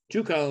have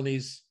 2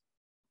 colonies,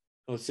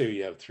 let's say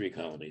you have 3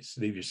 colonies,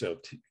 leave yourself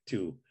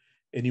 2,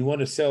 and you want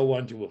to sell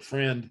one to a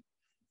friend,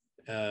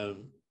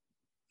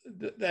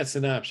 that's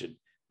an option.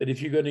 But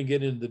if you're going to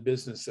get into the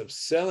business of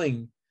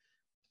selling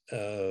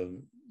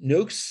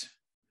nukes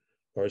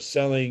or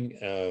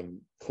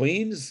selling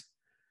queens,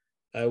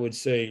 I would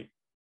say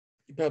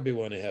you probably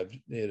want to have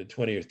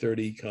 20 or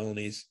 30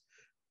 colonies,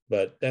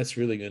 but that's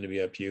really going to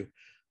be up to you.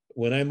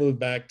 When I moved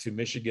back to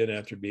Michigan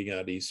after being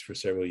out east for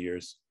several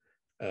years,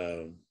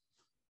 30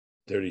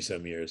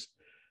 some years,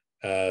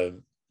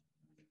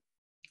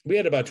 we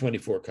had about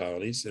 24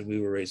 colonies and we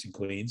were raising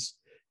queens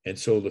and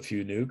sold a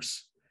few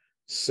nukes.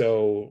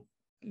 So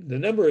the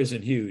number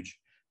isn't huge,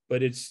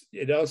 but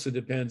it also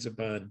depends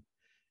upon,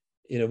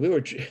 we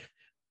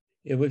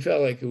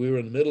felt like we were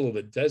in the middle of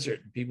a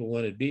desert and people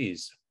wanted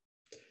bees,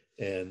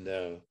 and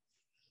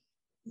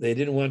they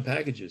didn't want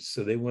packages,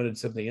 so they wanted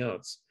something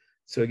else.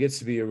 So it gets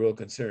to be a real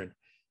concern.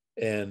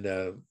 And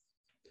all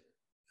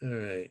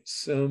right,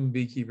 some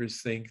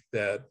beekeepers think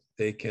that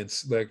they can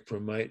select for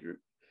mite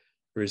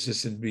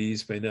resistant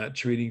bees by not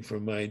treating for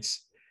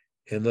mites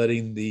and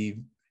letting the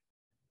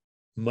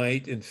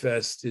mite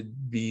infested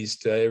bees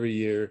die every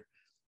year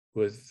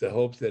with the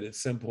hope that at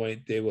some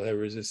point they will have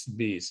resistant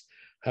bees.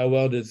 How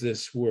well does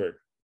this work?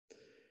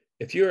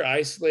 If you're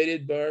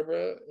isolated,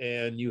 Barbara,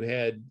 and you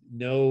had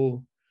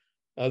no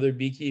other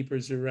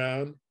beekeepers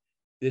around,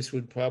 this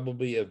would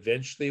probably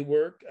eventually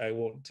work. I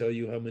won't tell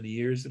you how many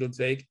years it'll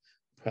take,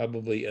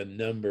 probably a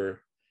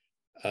number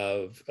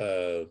of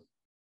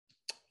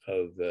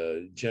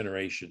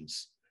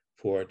generations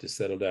for it to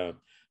settle down.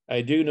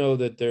 I do know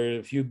that there are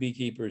a few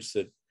beekeepers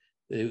that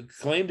they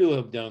claim to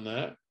have done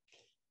that,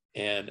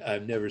 and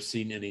I've never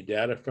seen any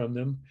data from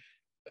them,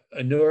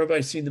 nor have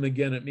I seen them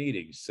again at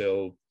meetings.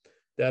 So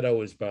that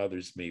always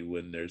bothers me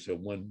when there's a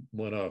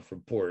one-off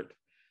report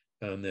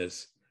on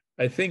this.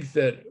 I think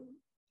that,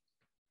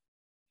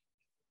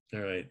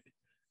 all right,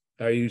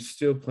 are you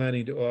still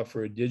planning to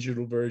offer a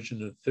digital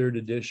version of 3rd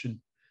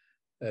edition?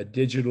 A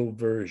digital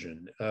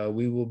version.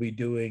 We will be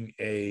doing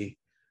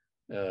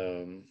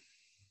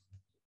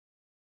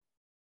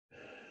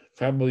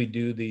probably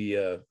do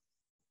the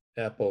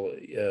Apple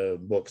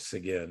books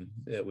again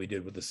that we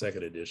did with the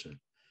 2nd edition.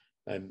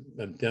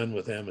 I'm done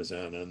with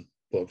Amazon on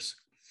books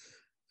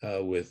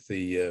with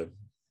their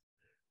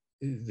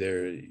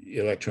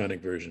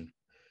electronic version.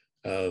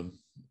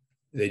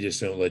 They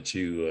just don't let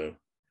you.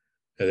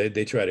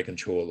 They try to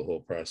control the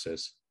whole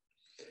process.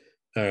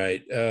 All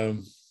right.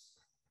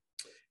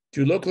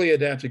 Do locally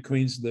adapted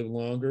queens live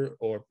longer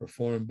or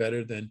perform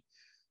better than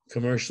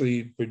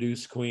commercially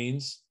produced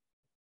queens?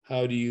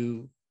 How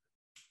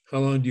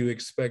long do you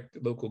expect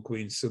local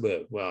queens to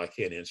live? Well, I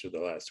can't answer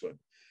the last one.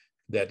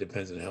 That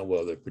depends on how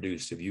well they're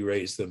produced. If you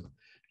raise them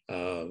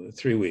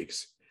 3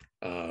 weeks,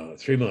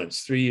 3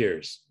 months, 3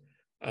 years,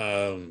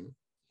 I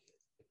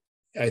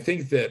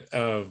think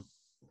that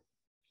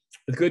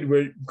with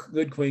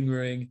good queen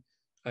rearing,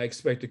 I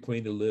expect a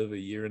queen to live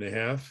 1.5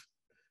 years,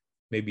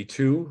 maybe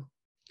 2.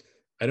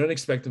 I don't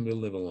expect them to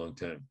live a long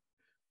time,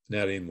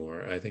 not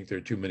anymore. I think there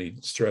are too many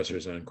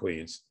stressors on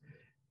queens.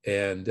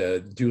 And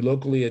do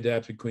locally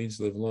adapted queens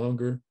live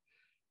longer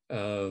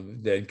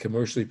than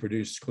commercially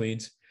produced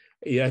queens?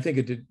 Yeah, I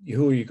think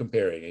who are you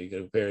comparing? Are you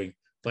comparing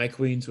my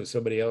queens with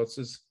somebody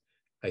else's?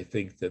 I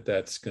think that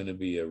that's going to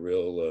be a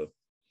real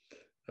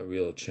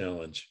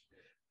challenge.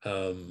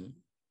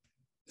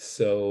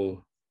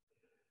 So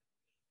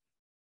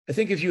I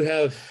think if you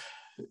have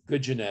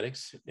good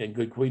genetics and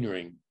good queen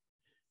rearing,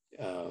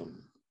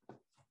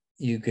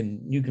 you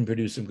can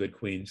produce some good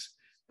queens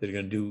that are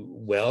going to do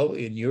well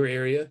in your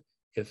area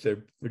if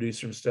they're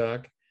produced from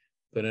stock.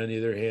 But on the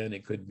other hand,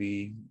 it could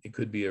be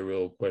a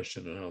real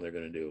question on how they're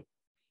going to do.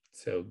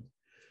 So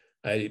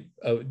I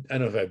don't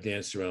know if I've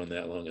danced around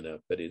that long enough,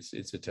 but it's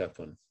a tough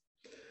one.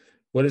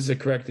 What is the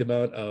correct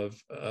amount of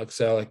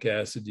oxalic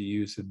acid to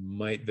use in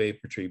mite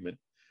vapor treatment?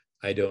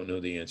 I don't know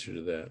the answer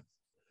to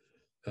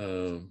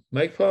that.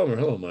 Mike Palmer,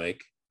 hello,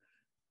 Mike.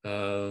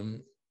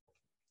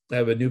 I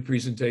have a new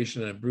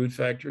presentation on brood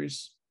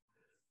factories.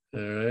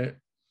 All right.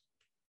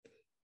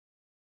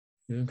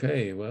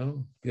 Okay,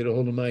 well, get a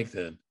hold of Mike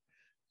then.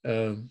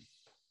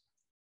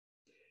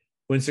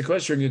 When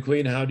sequestering a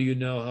queen, how do you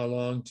know how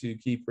long to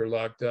keep her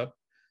locked up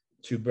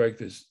to break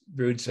this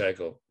brood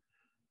cycle?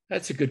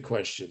 That's a good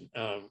question.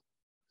 I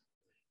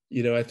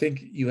think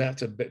you have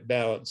to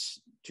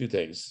balance 2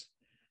 things.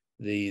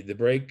 The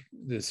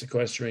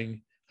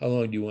sequestering, how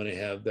long do you want to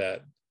have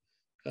that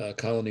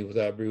colony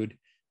without brood,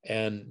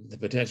 and the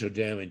potential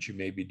damage you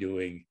may be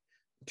doing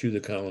to the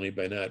colony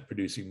by not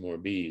producing more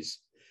bees.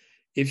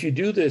 If you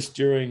do this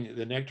during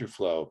the nectar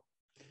flow,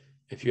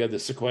 if you have the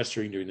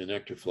sequestering during the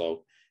nectar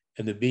flow,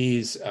 and the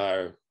bees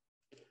are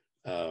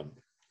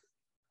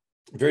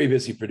very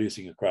busy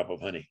producing a crop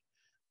of honey,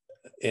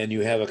 and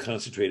you have a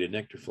concentrated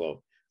nectar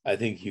flow, I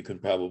think you can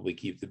probably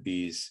keep the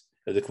bees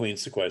or the queen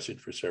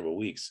sequestered for several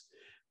weeks.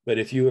 But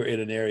if you are in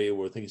an area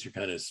where things are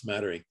kind of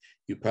smattering,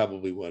 you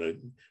probably want to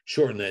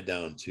shorten that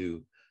down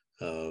to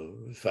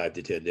 5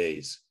 to 10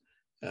 days.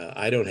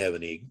 I don't have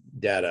any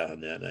data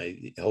on that, and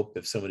I hope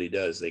if somebody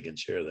does, they can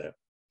share that.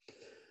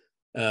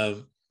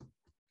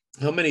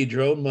 How many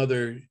drone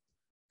mother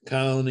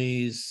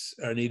colonies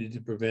are needed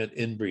to prevent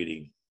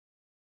inbreeding?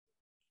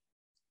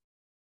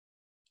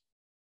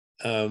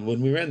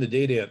 When we ran the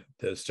data at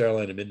the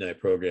Starline and Midnight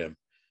program,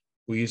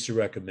 we used to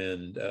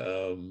recommend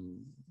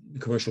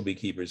commercial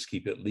beekeepers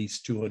keep at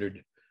least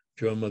 200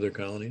 drone mother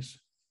colonies.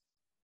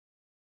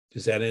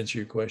 Does that answer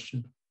your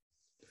question?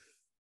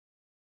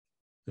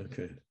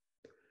 Okay.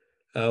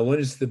 When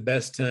is the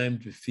best time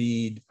to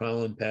feed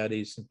pollen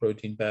patties and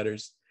protein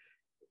powders?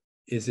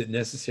 Is it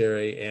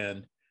necessary?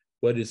 And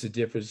what is the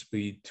difference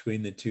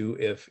between the two,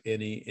 if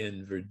any,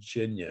 in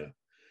Virginia?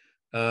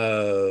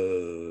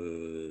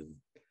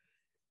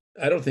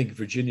 I don't think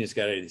Virginia's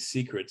got any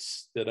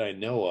secrets that I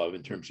know of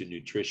in terms of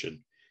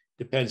nutrition.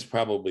 Depends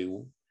probably,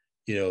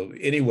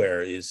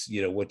 anywhere is,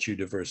 what's your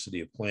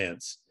diversity of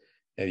plants?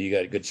 Have you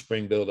got a good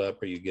spring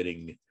buildup? Are you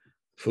getting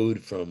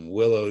food from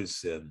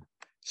willows and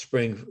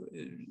spring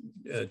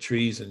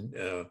trees and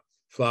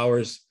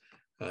flowers?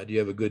 Do you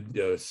have a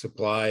good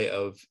supply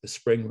of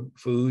spring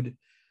food?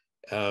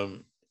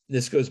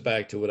 This goes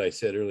back to what I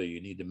said earlier.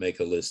 You need to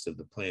make a list of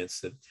the plants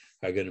that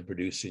are going to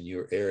produce in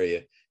your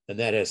area. And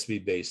that has to be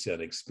based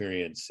on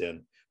experience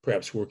and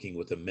perhaps working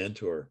with a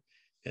mentor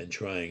and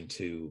trying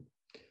to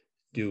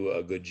do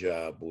a good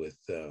job with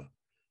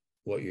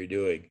what you're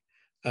doing.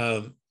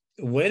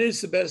 When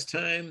is the best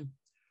time?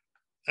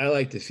 I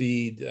like to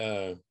feed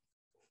in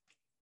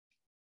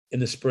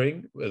the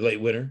spring,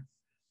 late winter.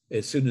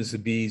 As soon as the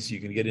bees,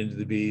 you can get into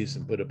the bees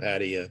and put a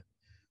patty in.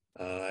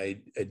 I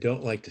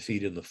don't like to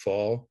feed in the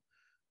fall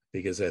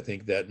because I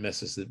think that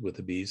messes it with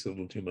the bees a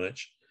little too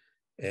much.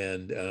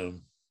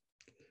 And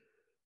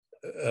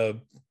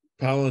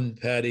pollen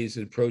patties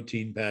and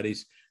protein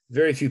patties,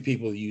 very few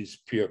people use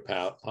pure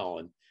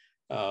pollen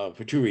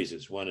for two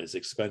reasons. One is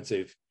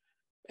expensive,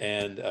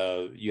 and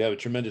you have a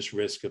tremendous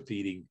risk of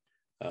feeding,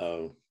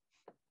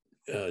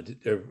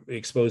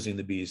 exposing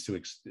the bees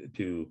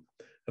to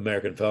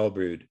American foul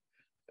brood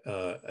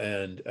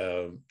and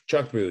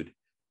chalk brood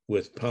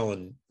with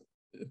pollen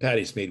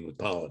patties made with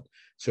pollen.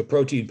 So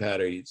protein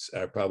patties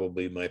are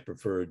probably my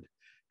preferred,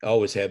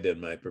 always have been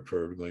my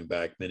preferred going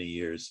back many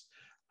years.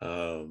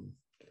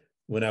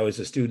 When I was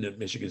a student at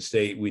Michigan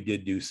State, we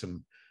did do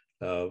some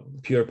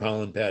pure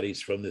pollen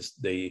patties from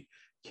the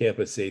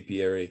campus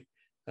apiary.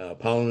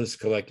 Pollen was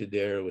collected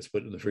there, was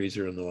put in the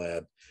freezer in the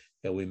lab,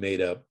 and we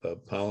made up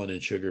pollen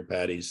and sugar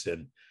patties.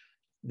 And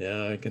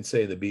now I can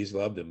say the bees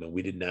loved them, and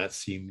we did not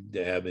seem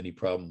to have any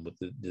problem with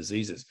the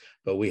diseases.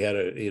 But we had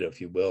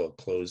if you will, a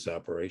closed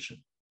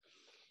operation.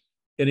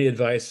 Any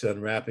advice on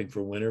wrapping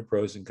for winter,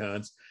 pros and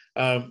cons?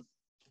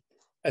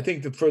 I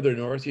think the further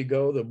north you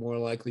go, the more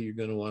likely you're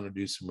going to want to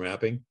do some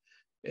wrapping.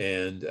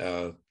 And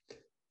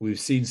we've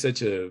seen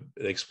such an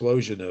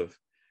explosion of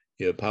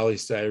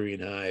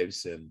polystyrene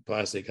hives and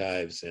plastic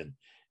hives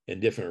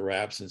and different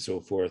wraps and so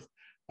forth.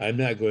 I'm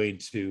not going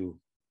to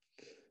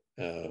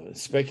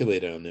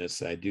speculate on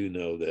this. I do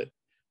know that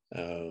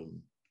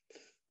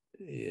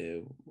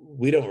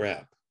we don't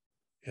wrap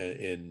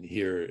in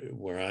here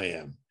where I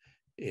am.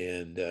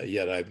 And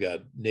yet I've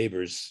got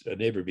neighbor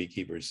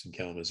beekeepers in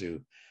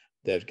Kalamazoo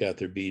that got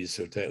their bees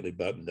so tightly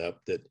buttoned up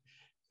that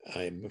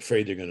I'm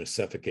afraid they're going to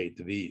suffocate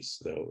the bees,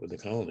 though, in the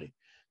colony.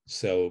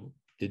 So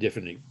the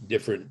different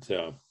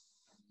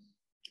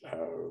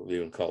we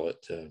would call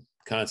it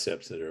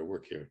concepts that are at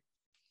work here.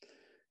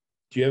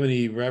 Do you have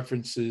any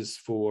references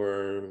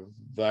for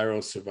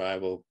viral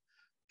survival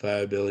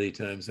viability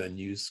times on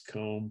used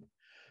comb?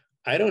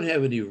 I don't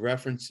have any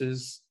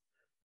references.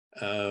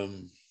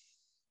 I'm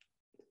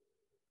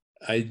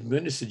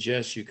going to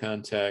suggest you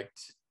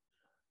contact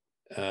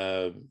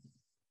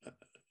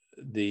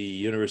the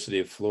University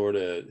of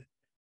Florida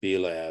Bee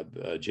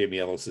Lab, Jamie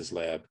Ellis's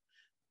lab,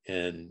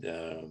 and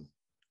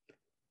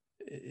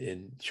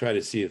try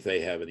to see if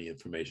they have any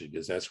information,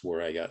 because that's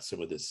where I got some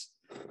of this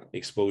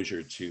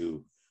exposure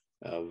to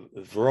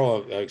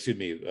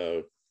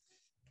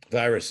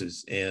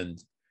viruses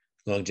and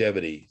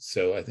longevity.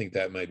 So I think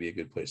that might be a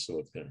good place to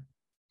look there.